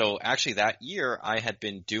 – so actually that year I had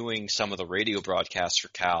been doing some of the radio broadcasts for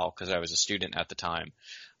Cal because I was a student at the time.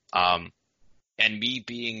 And me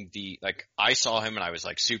being I saw him and I was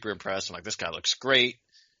super impressed. I'm this guy looks great,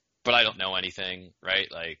 but I don't know anything, right?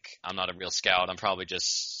 I'm not a real scout. I'm probably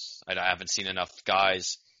just – I haven't seen enough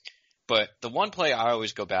guys. But the one play I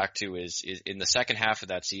always go back to is in the second half of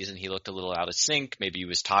that season, he looked a little out of sync. Maybe he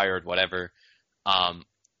was tired, whatever. And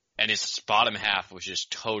his bottom half was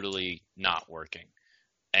just totally not working.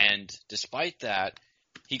 And despite that,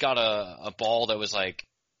 he got a ball that was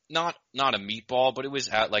not a meatball, but it was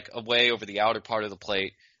at away over the outer part of the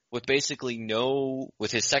plate with basically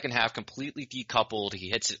with his second half completely decoupled. He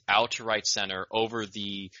hits it out to right center over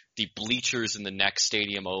the bleachers in the next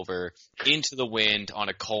stadium over into the wind on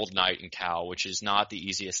a cold night in Cal, which is not the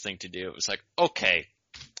easiest thing to do. It was okay,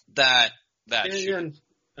 that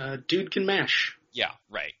Dude can mash. Yeah,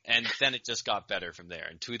 right. And then it just got better from there.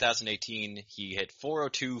 In 2018, he hit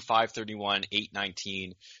 402, 531,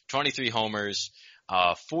 819, 23 homers,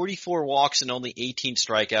 44 walks and only 18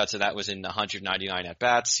 strikeouts, and that was in 199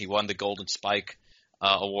 at-bats. He won the Golden Spike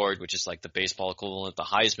Award, which is like the baseball equivalent of the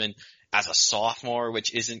Heisman, as a sophomore,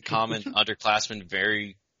 which isn't common.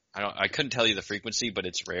 Underclassmen I couldn't tell you the frequency, but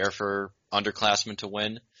it's rare for underclassmen to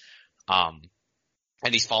win.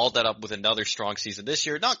 And he's followed that up with another strong season this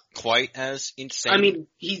year. Not quite as insane. I mean,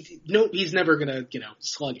 he's never gonna,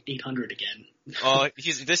 slug 800 again.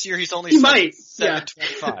 This year he's only he might,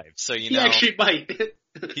 725. So he actually might.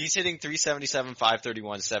 He's hitting 377,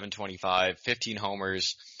 531, 725, 15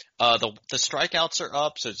 homers. The strikeouts are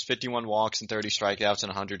up, so it's 51 walks and 30 strikeouts and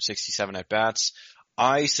 167 at bats.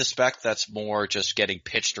 I suspect that's more just getting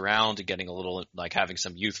pitched around and getting a little having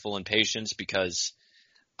some youthful impatience because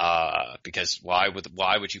why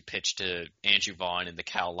would you pitch to Andrew Vaughn in the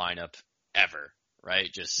Cal lineup ever, right?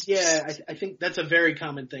 I think that's a very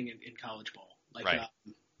common thing in college ball. Right.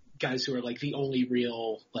 Guys who are the only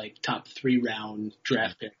real top 3 round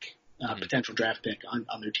draft pick, potential draft pick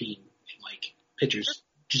on their team, and pitchers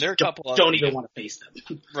don't even want to face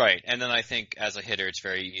them. Right. And then I think as a hitter, it's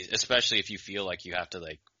very easy, especially if you feel like you have to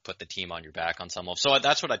put the team on your back on some level. So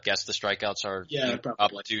that's what I guess the strikeouts are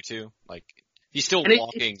up due to. He's still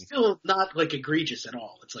walking. It's still not egregious at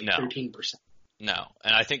all. It's 13%. No,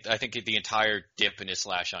 and I think the entire dip in his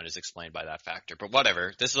slash on is explained by that factor. But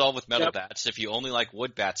whatever. This is all with metal bats. If you only like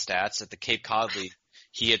wood bat stats, at the Cape Cod League,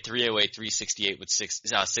 he had 308, 368 with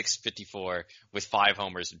 654 with 5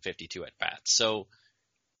 homers and 52 at bats. So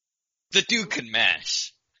the dude can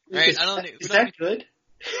mash, right? Is that good?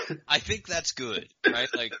 I think that's good, right?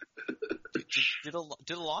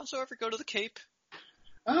 Did Alonso ever go to the Cape?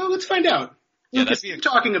 Oh, let's find out. Yeah,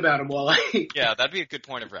 talking about him while Yeah, that'd be a good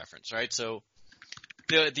point of reference, right? So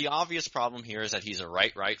the obvious problem here is that he's a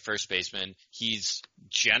right first baseman. He's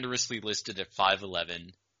generously listed at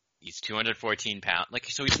 5'11". He's 214 pounds.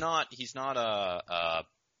 So he's not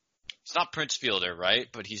Prince Fielder, right?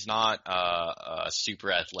 But he's not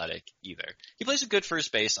super athletic either. He plays a good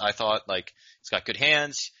first base. I thought he's got good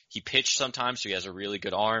hands. He pitched sometimes, so he has a really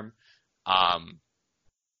good arm.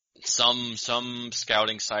 Some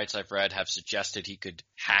scouting sites I've read have suggested he could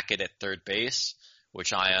hack it at third base,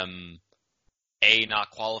 which I am A,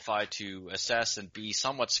 not qualified to assess, and B,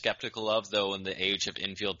 somewhat skeptical of, though in the age of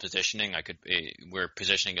infield positioning, where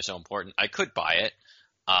positioning is so important, I could buy it.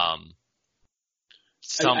 I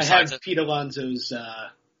have Pete Alonso's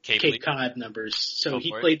Cape Cod numbers. So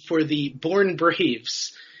he played for the Bourne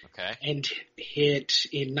Braves. Okay. And hit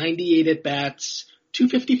in 98 at-bats,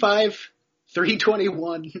 255,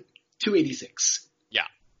 321, 286.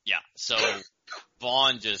 Yeah. So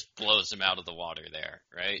Vaughn just blows him out of the water there,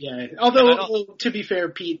 right? Yeah. Although, to be fair,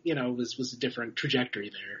 Pete, was a different trajectory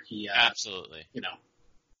there. He absolutely.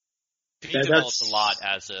 Pete developed a lot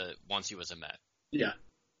once he was a Met. Yeah.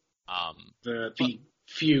 The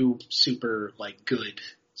few super good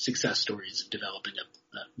success stories of developing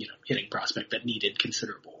a hitting prospect that needed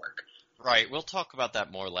considerable work. Right. We'll talk about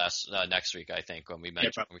that more or less next week, I think, when we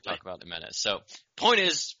talk about the Menace. So, point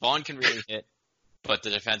is, Vaughn can really hit, but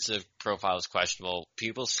the defensive profile is questionable.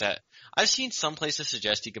 I've seen some places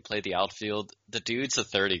suggest he could play the outfield. The dude's a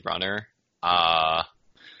 30 runner. I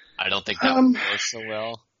don't think that would go so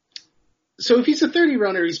well. So if he's a 30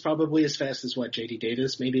 runner, he's probably as fast as JD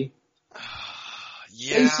Davis, maybe?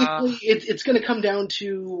 Yeah. Basically, it's going to come down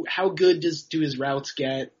to how good do his routes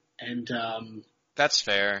get, and that's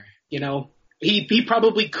fair. He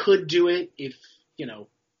probably could do it if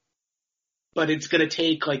but it's going to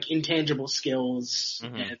take intangible skills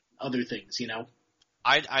and other things.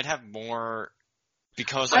 I'd have more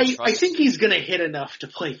because I think he's going to hit enough to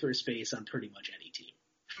play first base on pretty much any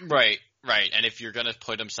team. Right. And if you're going to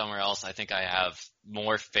put him somewhere else, I think I have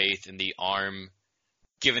more faith in the arm.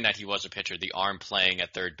 Given that he was a pitcher, the arm playing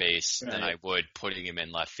at third base than I would putting him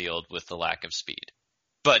in left field with the lack of speed.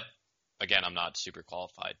 But again, I'm not super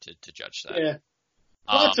qualified to judge that. Yeah.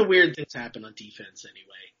 Lots of weird things happen on defense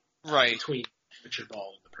anyway. Right. Between amateur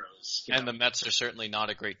ball and the pros. And the Mets are certainly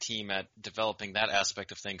not a great team at developing that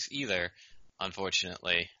aspect of things either,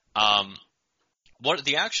 unfortunately. What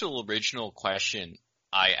the actual original question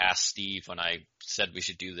I asked Steve when I said we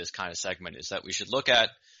should do this kind of segment is that we should look at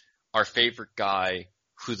our favorite guy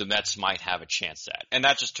who the Mets might have a chance at. And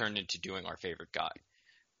that just turned into doing our favorite guy.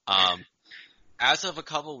 As of a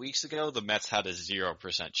couple weeks ago, the Mets had a 0%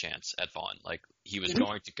 chance at Vaughn. He was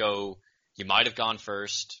going to go, he might have gone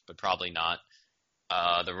first, but probably not.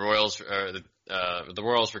 The Royals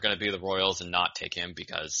were going to be the Royals and not take him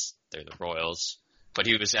because they're the Royals. But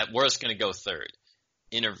he was at worst going to go third.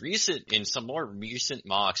 in some more recent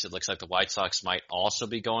mocks, it looks like the White Sox might also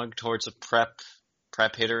be going towards a prep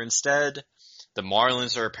hitter instead. The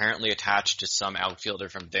Marlins are apparently attached to some outfielder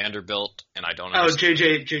from Vanderbilt, and I don't know. Oh,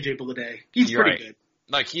 JJ Bleday. He's pretty good.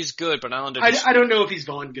 Like, he's good, but I don't know if he's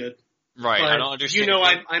Vaughn good. Right, I don't understand. You know,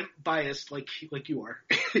 I'm biased like you are.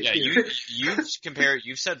 Yeah,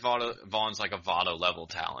 you've said Vaughn's like a Votto level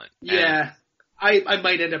talent. Yeah. I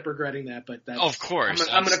might end up regretting that, but that's... Of course.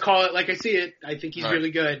 I'm going to call it like I see it. I think he's really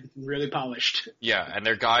good, really polished. Yeah, and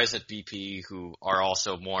there are guys at BP who are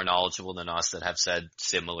also more knowledgeable than us that have said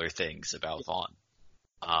similar things about Vaughn.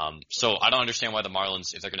 So I don't understand why the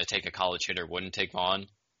Marlins, if they're going to take a college hitter, wouldn't take Vaughn.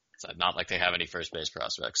 It's not like they have any first base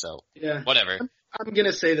prospects, so whatever. I'm going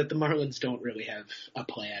to say that the Marlins don't really have a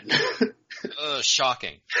plan.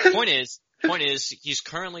 Shocking. Point is, he's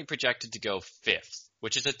currently projected to go 5th,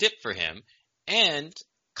 which is a dip for him. And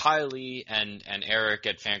Kylie and Eric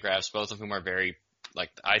at Fangraphs, both of whom are very,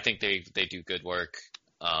 like, I think they do good work,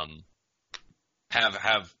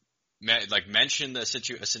 have mentioned a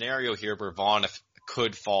scenario here where Vaughn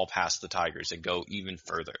could fall past the Tigers and go even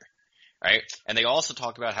further, right? And they also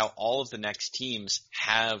talk about how all of the next teams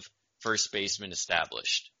have first baseman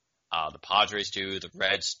established. The Padres do, the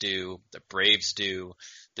Reds do, the Braves do,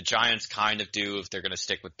 the Giants kind of do if they're going to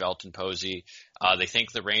stick with Belt and Posey. They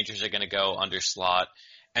think the Rangers are going to go under slot,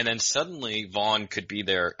 and then suddenly Vaughn could be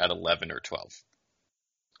there at 11 or 12.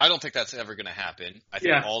 I don't think that's ever going to happen. I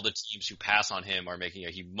think all the teams who pass on him are making a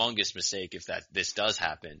humongous mistake if this does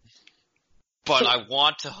happen. But I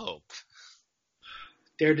want to hope.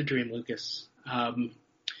 Dare to dream, Lucas.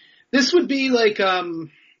 This would be like,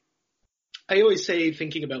 I always say,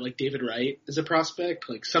 thinking about like David Wright as a prospect,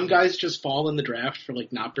 like some guys just fall in the draft for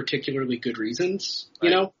like not particularly good reasons, you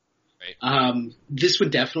know? Right. This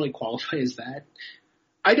would definitely qualify as that.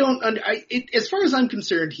 As far as I'm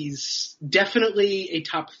concerned, he's definitely a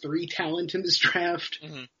top 3 talent in this draft.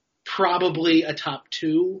 Mm-hmm. Probably a top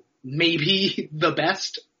 2, maybe the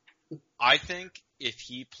best. I think if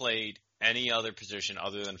he played any other position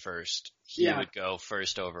other than first, he would go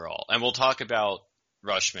first overall. And we'll talk about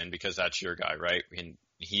Rutschman because that's your guy, right? And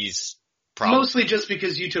he's probably mostly just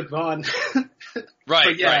because you took Vaughn.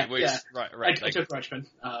 Right. I Like, took Rutschman.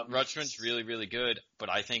 Rutschman's really, really good, but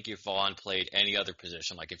I think if Vaughn played any other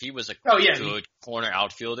position, like if he was a good corner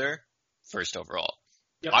outfielder, first overall.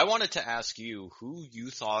 Yep. I wanted to ask you who you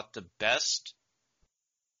thought the best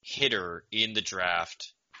hitter in the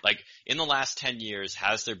draft. Like in the last 10 years,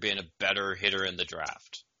 has there been a better hitter in the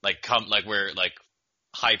draft? We're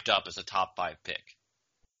hyped up as a top 5 pick.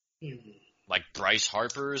 Mm-hmm. Like Bryce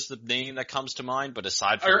Harper is the name that comes to mind, but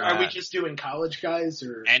aside from are we just doing college guys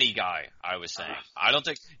or any guy? I was saying, I don't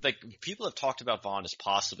think people have talked about Vaughn as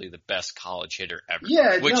possibly the best college hitter ever.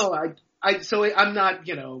 Yeah, so I'm not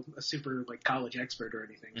a super college expert or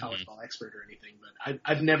anything, college ball expert or anything, but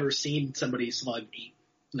I've never seen somebody slug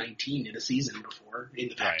 819 in a season before in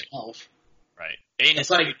the Pac-12. Right. And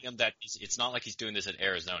it's it's not like he's doing this at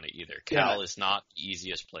Arizona either. Cal is not the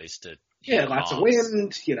easiest place to. Yeah, lots of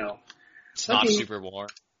wind, It's not super warm.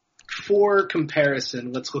 For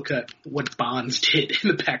comparison, let's look at what Bonds did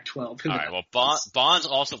in the Pac-12. All right, well, Bonds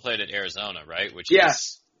also played at Arizona, right? Which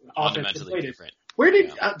is fundamentally different. Where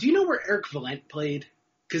did do you know where Eric Valent played?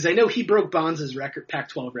 Because I know he broke Bonds'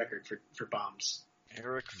 Pac-12 record for bombs.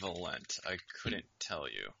 Eric Valent, I couldn't tell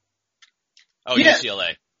you. Oh, yeah.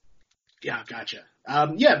 UCLA. Yeah, gotcha.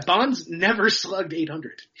 Bonds never slugged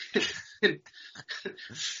 800.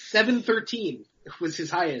 713 was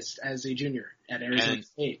his highest as a junior at Arizona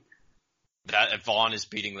State. That Vaughn is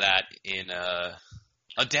beating that in a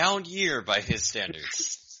down year by his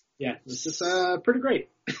standards. Yeah, this is pretty great.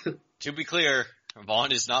 To be clear,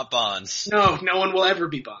 Vaughn is not Bonds. No one will ever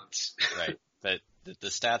be Bonds. Right, but the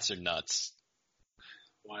stats are nuts.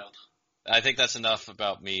 Wild. I think that's enough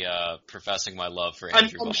about me professing my love for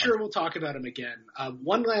Andrew Vaughn. I'm sure we'll talk about him again.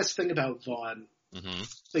 One last thing about Vaughn. Mm-hmm.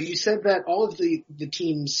 So you said that all of the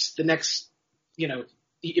teams, the next,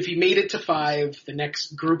 if you made it to 5, the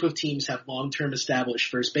next group of teams have long-term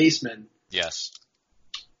established first basemen. Yes.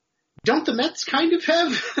 Don't the Mets kind of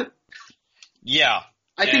have? Yeah.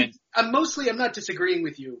 I think I'm not disagreeing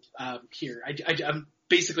with you here. I'm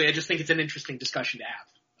basically, I just think it's an interesting discussion to have.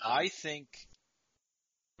 I think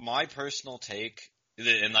my personal take,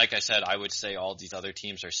 and like I said, I would say all these other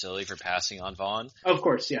teams are silly for passing on Vaughn. Of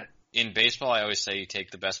course, yeah. In baseball, I always say you take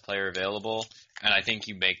the best player available, and I think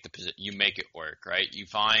you make it work, right? You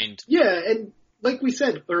find and like we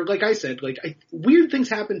said, or like I said, weird things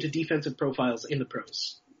happen to defensive profiles in the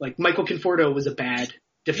pros. Like Michael Conforto was a bad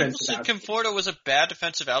defensive outfielder. Conforto was a bad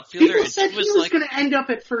defensive outfielder. People said he was going to end up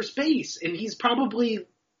at first base, and he's probably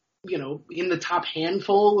in the top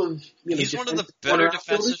handful of, he's one of the better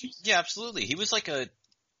defensive. Yeah, absolutely. He was like I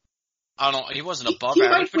don't know, he wasn't above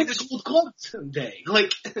average, but he was Gold Glove someday.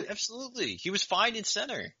 Absolutely. He was fine in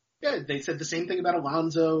center. Yeah, they said the same thing about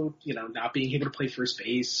Alonso, not being able to play first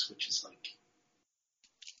base, which is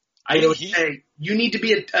I would say you need to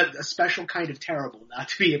be a special kind of terrible not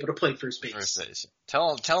to be able to play first base. First base.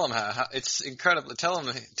 Tell him how it's incredible. Tell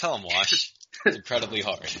him, Wash. It's incredibly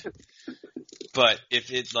hard. But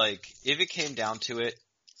if it came down to it,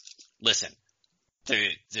 listen,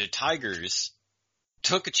 the Tigers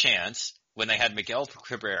took a chance when they had Miguel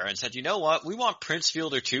Cabrera and said, you know what, we want Prince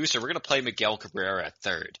Fielder too, so we're going to play Miguel Cabrera at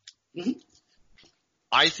third. Mm-hmm.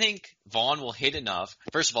 I think Vaughn will hit enough.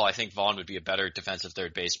 First of all, I think Vaughn would be a better defensive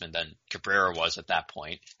third baseman than Cabrera was at that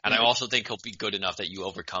point. And I also think he'll be good enough that you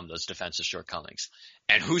overcome those defensive shortcomings.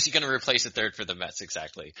 And who's he going to replace at third for the Mets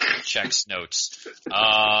exactly? Checks notes.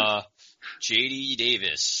 J.D.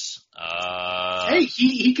 Davis. Hey,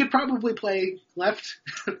 he could probably play left.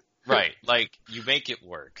 Right. You make it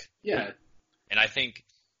work. Yeah. And I think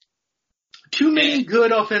too many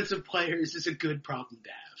good offensive players is a good problem to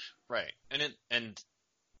have. Right. And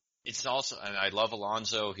it's also, and I love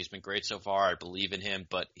Alonso. He's been great so far. I believe in him,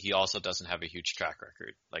 but he also doesn't have a huge track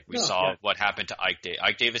record. We saw what happened to Ike Davis.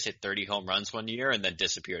 Ike Davis hit 30 home runs one year and then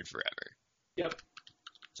disappeared forever. Yep.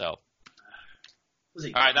 So, all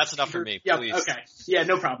right, that's enough for me. Yep. Please. Okay. Yeah,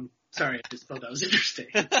 no problem. Sorry, I just thought that was interesting.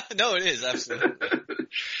 No, it is, absolutely.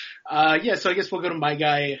 So I guess we'll go to my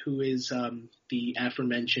guy, who is the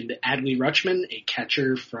aforementioned Adley Rutschman, a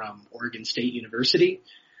catcher from Oregon State University.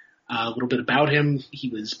 A little bit about him. He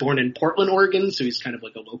was born in Portland, Oregon, so he's kind of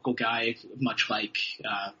like a local guy, much like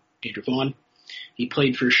Andrew Vaughn. He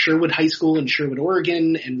played for Sherwood High School in Sherwood,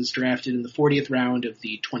 Oregon, and was drafted in the 40th round of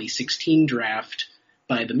the 2016 draft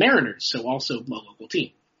by the Mariners, so also a local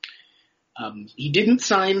team. He didn't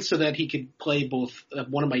sign so that he could play both.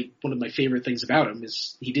 One of my favorite things about him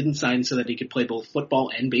is he didn't sign so that he could play both football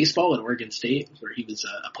and baseball at Oregon State, where he was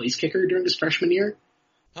a place kicker during his freshman year.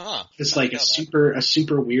 It's a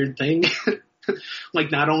super weird thing.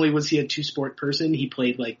 Not only was he a two-sport person, he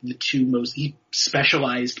played the two most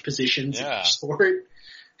specialized positions in each sport.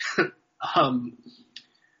 We're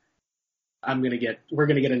gonna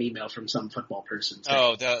get an email from some football person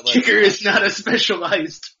saying, kicker is not a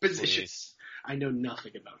specialized position. Please. I know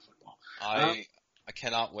nothing about football. I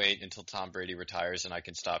cannot wait until Tom Brady retires and I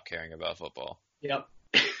can stop caring about football. Yep.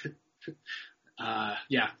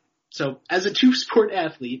 Yeah. So as a two-sport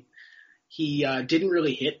athlete, he didn't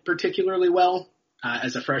really hit particularly well.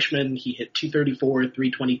 As a freshman, he hit .234,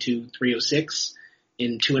 .322, .306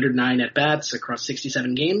 in 209 at-bats across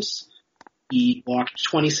 67 games. He walked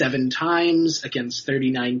 27 times against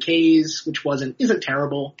 39 Ks, which isn't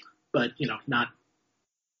terrible, but, not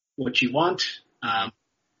what you want.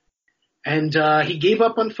 And he gave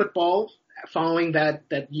up on football following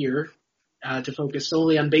that year to focus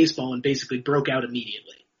solely on baseball and basically broke out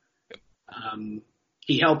immediately.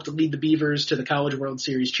 He helped lead the Beavers to the College World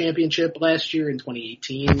Series championship last year in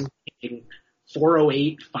 2018, hitting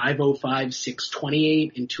 .408, .505,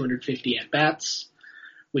 .628 in 250 at-bats.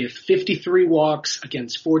 With 53 walks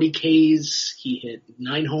against 40 Ks, he hit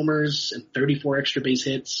 9 homers and 34 extra base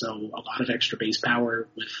hits, so a lot of extra base power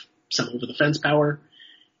with some over-the-fence power.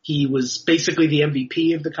 He was basically the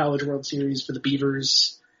MVP of the College World Series for the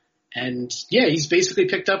Beavers. And, he's basically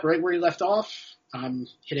picked up right where he left off,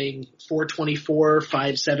 hitting .424,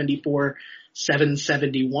 .574,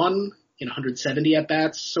 .771 in 170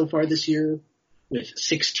 at-bats so far this year, with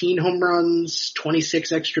 16 home runs,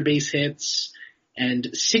 26 extra base hits, and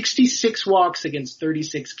 66 walks against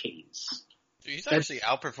 36 Ks. He's actually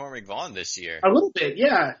outperforming Vaughn this year. A little bit,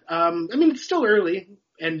 yeah. It's still early,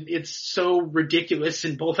 and it's so ridiculous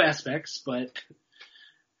in both aspects, but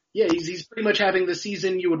he's pretty much having the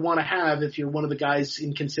season you would want to have if you're one of the guys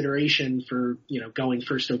in consideration for, going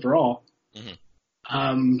first overall.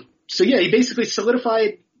 Mm-hmm. He basically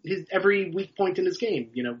solidified every weak point in his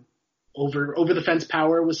game. Over the fence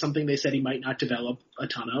power was something they said he might not develop a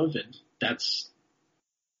ton of, and that's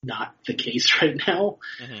not the case right now.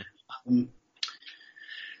 Mm-hmm.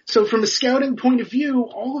 So from a scouting point of view,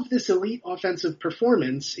 all of this elite offensive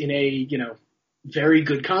performance in a, very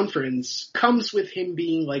good conference comes with him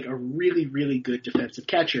being a really, really good defensive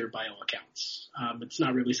catcher by all accounts. It's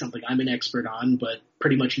not really something I'm an expert on, but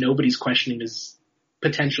pretty much nobody's questioning his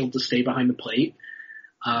potential to stay behind the plate.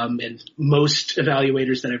 And most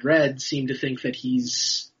evaluators that I've read seem to think that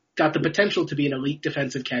he's got the potential to be an elite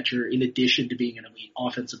defensive catcher in addition to being an elite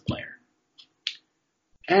offensive player.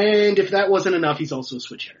 And if that wasn't enough, he's also a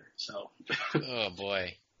switch hitter. So, oh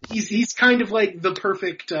boy, he's kind of like the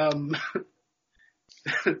perfect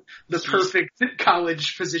the perfect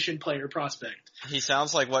college position player prospect. He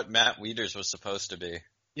sounds like what Matt Wieters was supposed to be.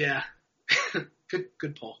 Yeah.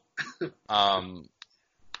 Good pull.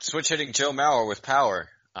 Switch hitting Joe Mauer with power.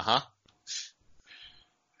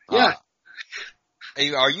 Yeah.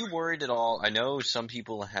 Are you worried at all? I know some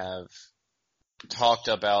people have talked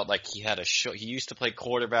about, like, he used to play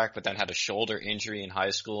quarterback, but then had a shoulder injury in high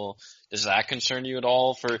school. Does that concern you at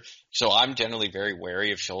all? So I'm generally very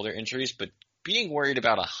wary of shoulder injuries, but being worried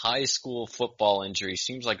about a high school football injury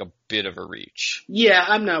seems like a bit of a reach. Yeah,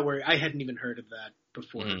 I'm not worried. I hadn't even heard of that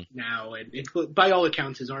before now. And by all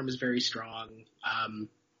accounts, his arm is very strong.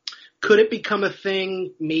 Could it become a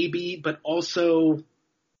thing? Maybe, but also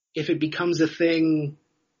if it becomes a thing,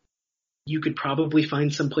 you could probably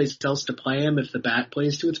find someplace else to play him if the bat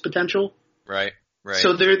plays to its potential. Right.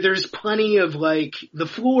 So there's plenty of, like, the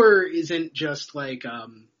floor isn't just like,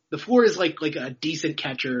 the floor is like a decent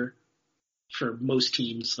catcher for most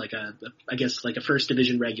teams, like I guess like a first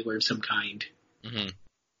division regular of some kind.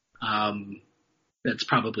 That's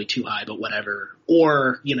probably too high, but whatever.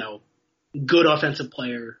 Or, good offensive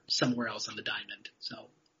player somewhere else on the diamond. So,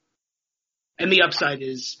 and the upside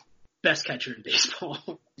is best catcher in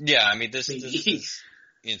baseball. Yeah, I mean, this is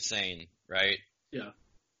insane, right? Yeah.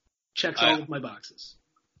 Checks all of my boxes.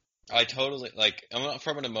 I totally, like,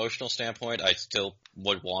 from an emotional standpoint, I still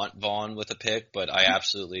would want Vaughn with a pick, but I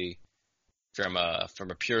absolutely, from a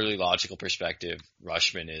purely logical perspective,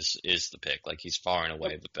 Rutschman is the pick. Like, he's far and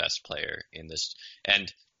away the best player in this.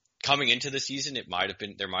 And coming into the season, there might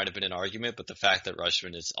have been an argument, but the fact that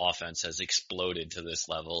Rutschman's offense has exploded to this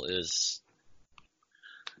level is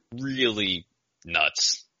really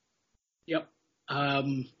nuts. Yep.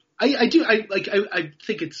 I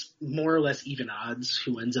think it's more or less even odds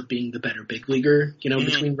who ends up being the better big leaguer,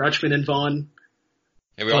 between Rutschman and Vaughn.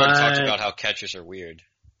 Yeah, we already talked about how catchers are weird.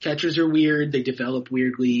 Catchers are weird. They develop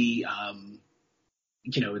weirdly.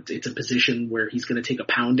 It's a position where he's going to take a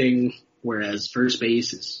pounding, whereas first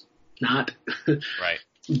base is not. Right.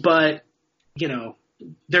 But,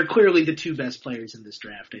 they're clearly the two best players in this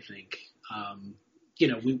draft, I think.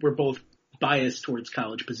 We're both biased towards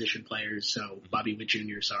college position players, so Bobby Witt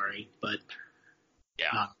Jr., sorry. But,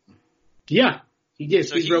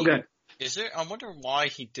 he's real good. I wonder why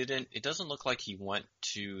he didn't, it doesn't look like he went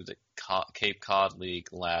to the Cape Cod League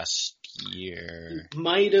last year. He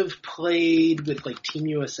might have played with, like, Team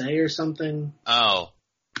USA or something. Oh.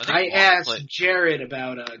 I asked Jared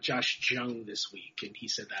about Josh Jung this week, and he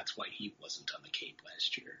said that's why he wasn't on the Cape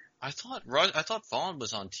last year. I thought Vaughn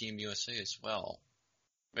was on Team USA as well.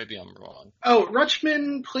 Maybe I'm wrong. Oh,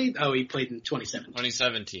 Rutschman played in 2017.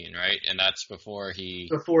 2017, right? And that's before he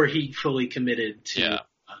fully committed to.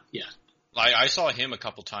 Yeah. I saw him a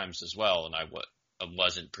couple times as well, and I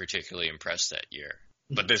wasn't particularly impressed that year.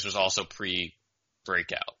 But this was also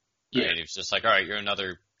pre-breakout. Right? Yeah. It was just like, all right, you're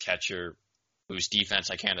another catcher whose defense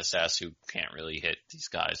I can't assess, who can't really hit these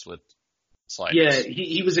guys with sliders. Yeah,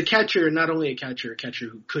 he was a catcher, not only a catcher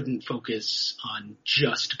who couldn't focus on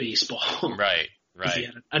just baseball. Right. He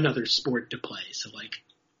had another sport to play, so like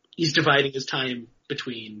he's dividing his time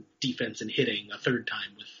between defense and hitting a third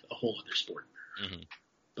time with a whole other sport.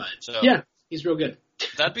 But he's real good.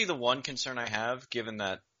 That'd be the one concern I have, given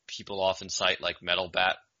that people often cite like metal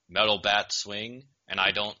bat swing, and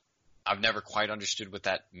I've never quite understood what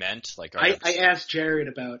that meant. Like, I asked Jared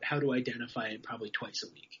about how to identify it probably twice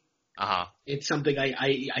a week. It's something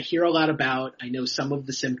I hear a lot about. I know some of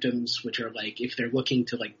the symptoms, which are like if they're looking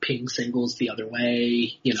to like ping singles the other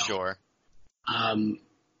way, Sure.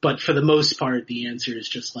 But for the most part, the answer is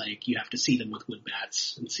just like you have to see them with wood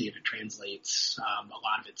bats and see if it translates. A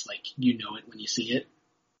lot of it's like it when you see it.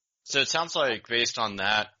 So it sounds like based on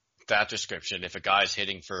that description, if a guy's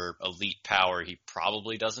hitting for elite power, he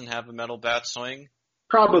probably doesn't have a metal bat swing.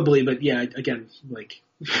 Probably, but yeah, again, like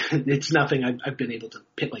it's nothing I've been able to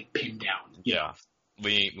pin down. Yeah,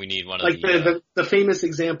 we need one of the famous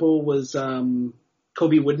example was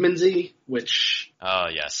Kobe Woodmansey, which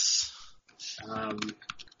yes.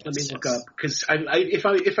 Let me look up because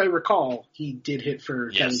if I recall, he did hit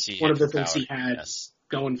for one of the things he had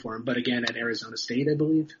going for him. But again, at Arizona State, I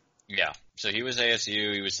believe. Yeah, so he was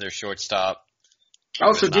ASU. He was their shortstop.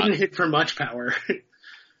 Also, didn't hit for much power.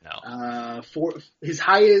 No. For his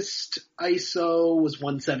highest ISO was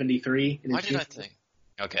 173. Why did I think?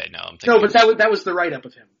 Okay, no, I'm thinking. No, but that was the write up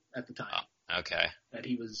of him at the time. Oh, okay. That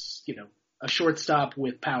he was, a shortstop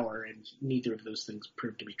with power, and neither of those things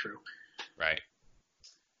proved to be true. Right.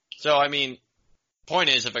 So, I mean, point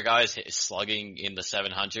is, if a guy's slugging in the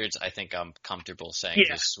 700s, I think I'm comfortable saying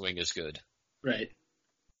his swing is good. Right.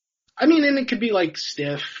 I mean, and it could be like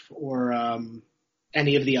stiff or,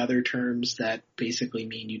 any of the other terms that basically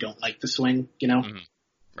mean you don't like the swing, you know? Mm-hmm.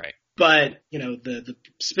 Right. But, you know, the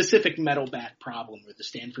specific metal bat problem or the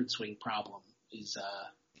Stanford swing problem is,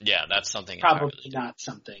 yeah, that's something probably not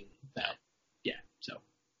something that, so.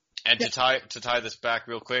 And to tie this back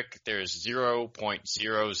real quick, there's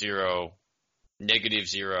 0.00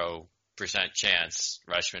 -0% chance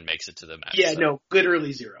Rutschman makes it to the Mets. Yeah, no,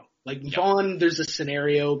 literally zero. Like Vaughn, there's a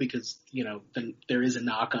scenario because, you know, then there is a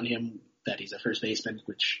knock on him that he's a first baseman,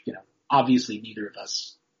 which, you know, obviously neither of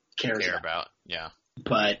us care about. Yeah.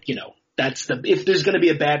 But, you know, if there's going to be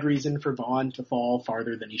a bad reason for Vaughn to fall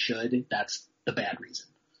farther than he should, that's the bad reason.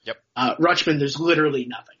 Yep. Rutschman, there's literally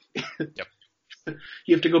nothing. Yep.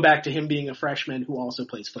 You have to go back to him being a freshman who also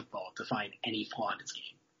plays football to find any flaw in his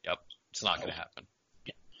game. Yep. It's not going to happen.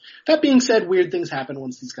 Yeah. That being said, weird things happen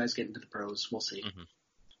once these guys get into the pros. We'll see. Mm-hmm.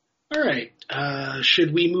 All right.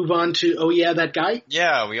 Should we move on to, oh yeah, that guy?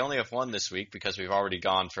 Yeah, we only have one this week because we've already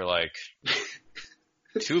gone for like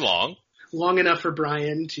too long. Long enough for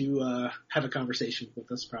Brian to have a conversation with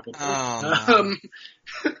us, probably.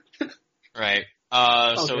 Right.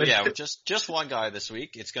 Just one guy this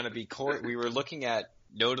week. It's going to be we were looking at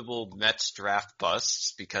notable Mets draft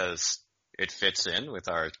busts because it fits in with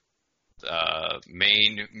our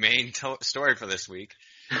main story for this week.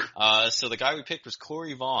 So the guy we picked was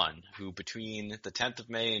Corey Vaughn, who between the 10th of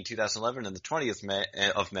May in 2011 and the 20th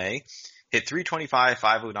of May hit 325,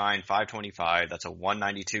 509, 525. That's a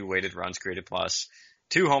 192 weighted runs created plus,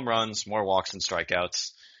 2 home runs, more walks than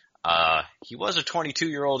strikeouts. He was a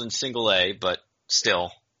 22-year-old in single A, but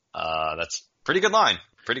still, that's pretty good line.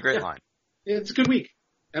 Pretty great line. It's a good week.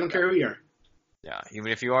 I don't care who you are. Yeah,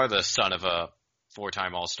 even if you are the son of a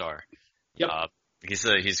 4-time All-Star. Yep.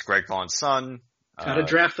 He's Greg Vaughn's son. Gotta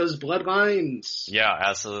draft those bloodlines. Yeah,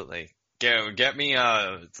 absolutely. Get me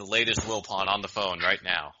the latest Wilpon on the phone right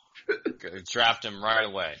now. Draft him right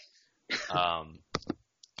away.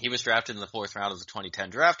 He was drafted in the 4th round of the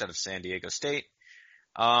 2010 draft out of San Diego State.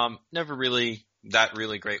 Never really that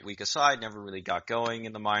really great week aside, never really got going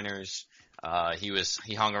in the minors.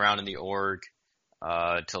 He hung around in the org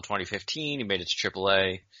till 2015. He made it to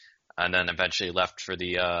AAA, and then eventually left for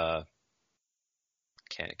the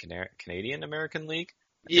Canadian American League.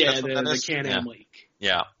 Yeah, the Can-Am League.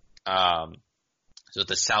 Yeah. So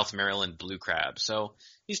the South Maryland Blue Crab. So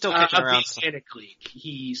he's still kicking around. The Atlantic League.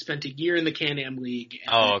 He spent a year in the Can-Am League.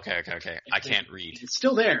 Okay. I can't read. It's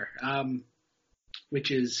still there,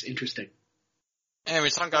 which is interesting. I mean,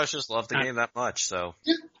 some guys just love the game that much, so.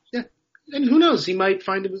 Yeah. And who knows? He might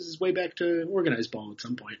find his way back to organized ball at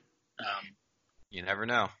some point. You never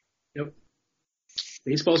know. Yep.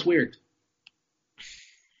 Baseball's weird.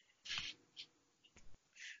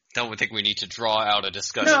 Don't think we need to draw out a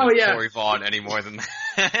discussion of Corey Vaughn any more than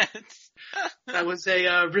that. That was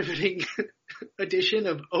a riveting edition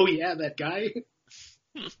of Oh Yeah, That Guy.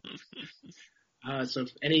 So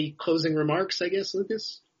any closing remarks, I guess,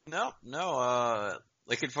 Lucas? No.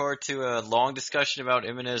 Looking forward to a long discussion about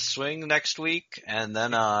Jimenez swing next week, and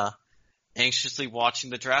then anxiously watching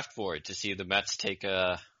the draft board to see the Mets take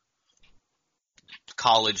a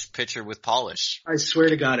college pitcher with polish. I swear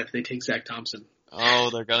to God, if they take Zach Thompson. Oh,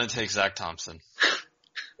 they're going to take Zach Thompson.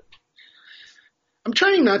 I'm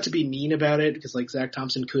trying not to be mean about it because, like, Zach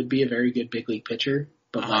Thompson could be a very good big league pitcher.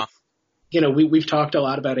 But, like, you know, we've talked a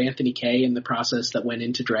lot about Anthony Kay and the process that went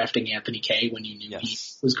into drafting Anthony Kay when you knew he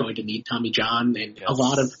was going to need Tommy John. And a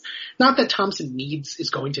lot of – not that Thompson is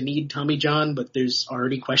going to need Tommy John, but there's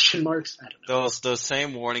already question marks. I don't know. Those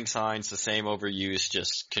same warning signs, the same overuse,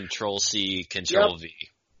 just Control-C, Control-V.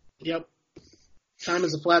 Yep. Time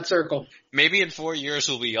is a flat circle. Maybe in 4 years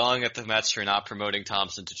we'll be yelling at the Mets for not promoting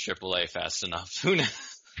Thompson to AAA fast enough. Who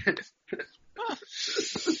knows?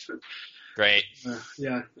 Great.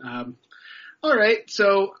 Yeah. All right.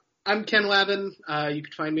 So I'm Ken Lavin. You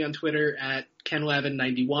can find me on Twitter at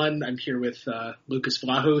KenLavin91. I'm here with Lucas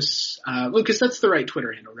Vlahos. Lucas, that's the right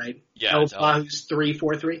Twitter handle, right? Yeah.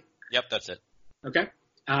 Vlahos343. Yep, that's it. Okay.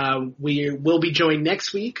 We will be joined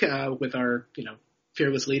next week with our,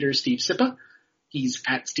 fearless leader, Steve Sippa. He's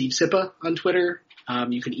at Steve Sippa on Twitter.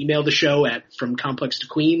 You can email the show at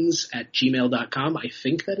fromcomplextoqueens@gmail.com. I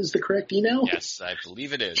think that is the correct email. Yes, I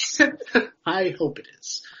believe it is. I hope it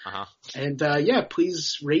is. Uh-huh. And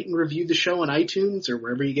please rate and review the show on iTunes or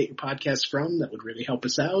wherever you get your podcasts from. That would really help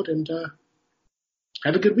us out. And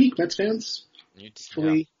have a good week, Mets fans.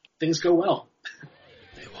 Hopefully things go well.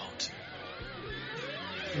 They won't.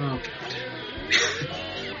 Oh, God.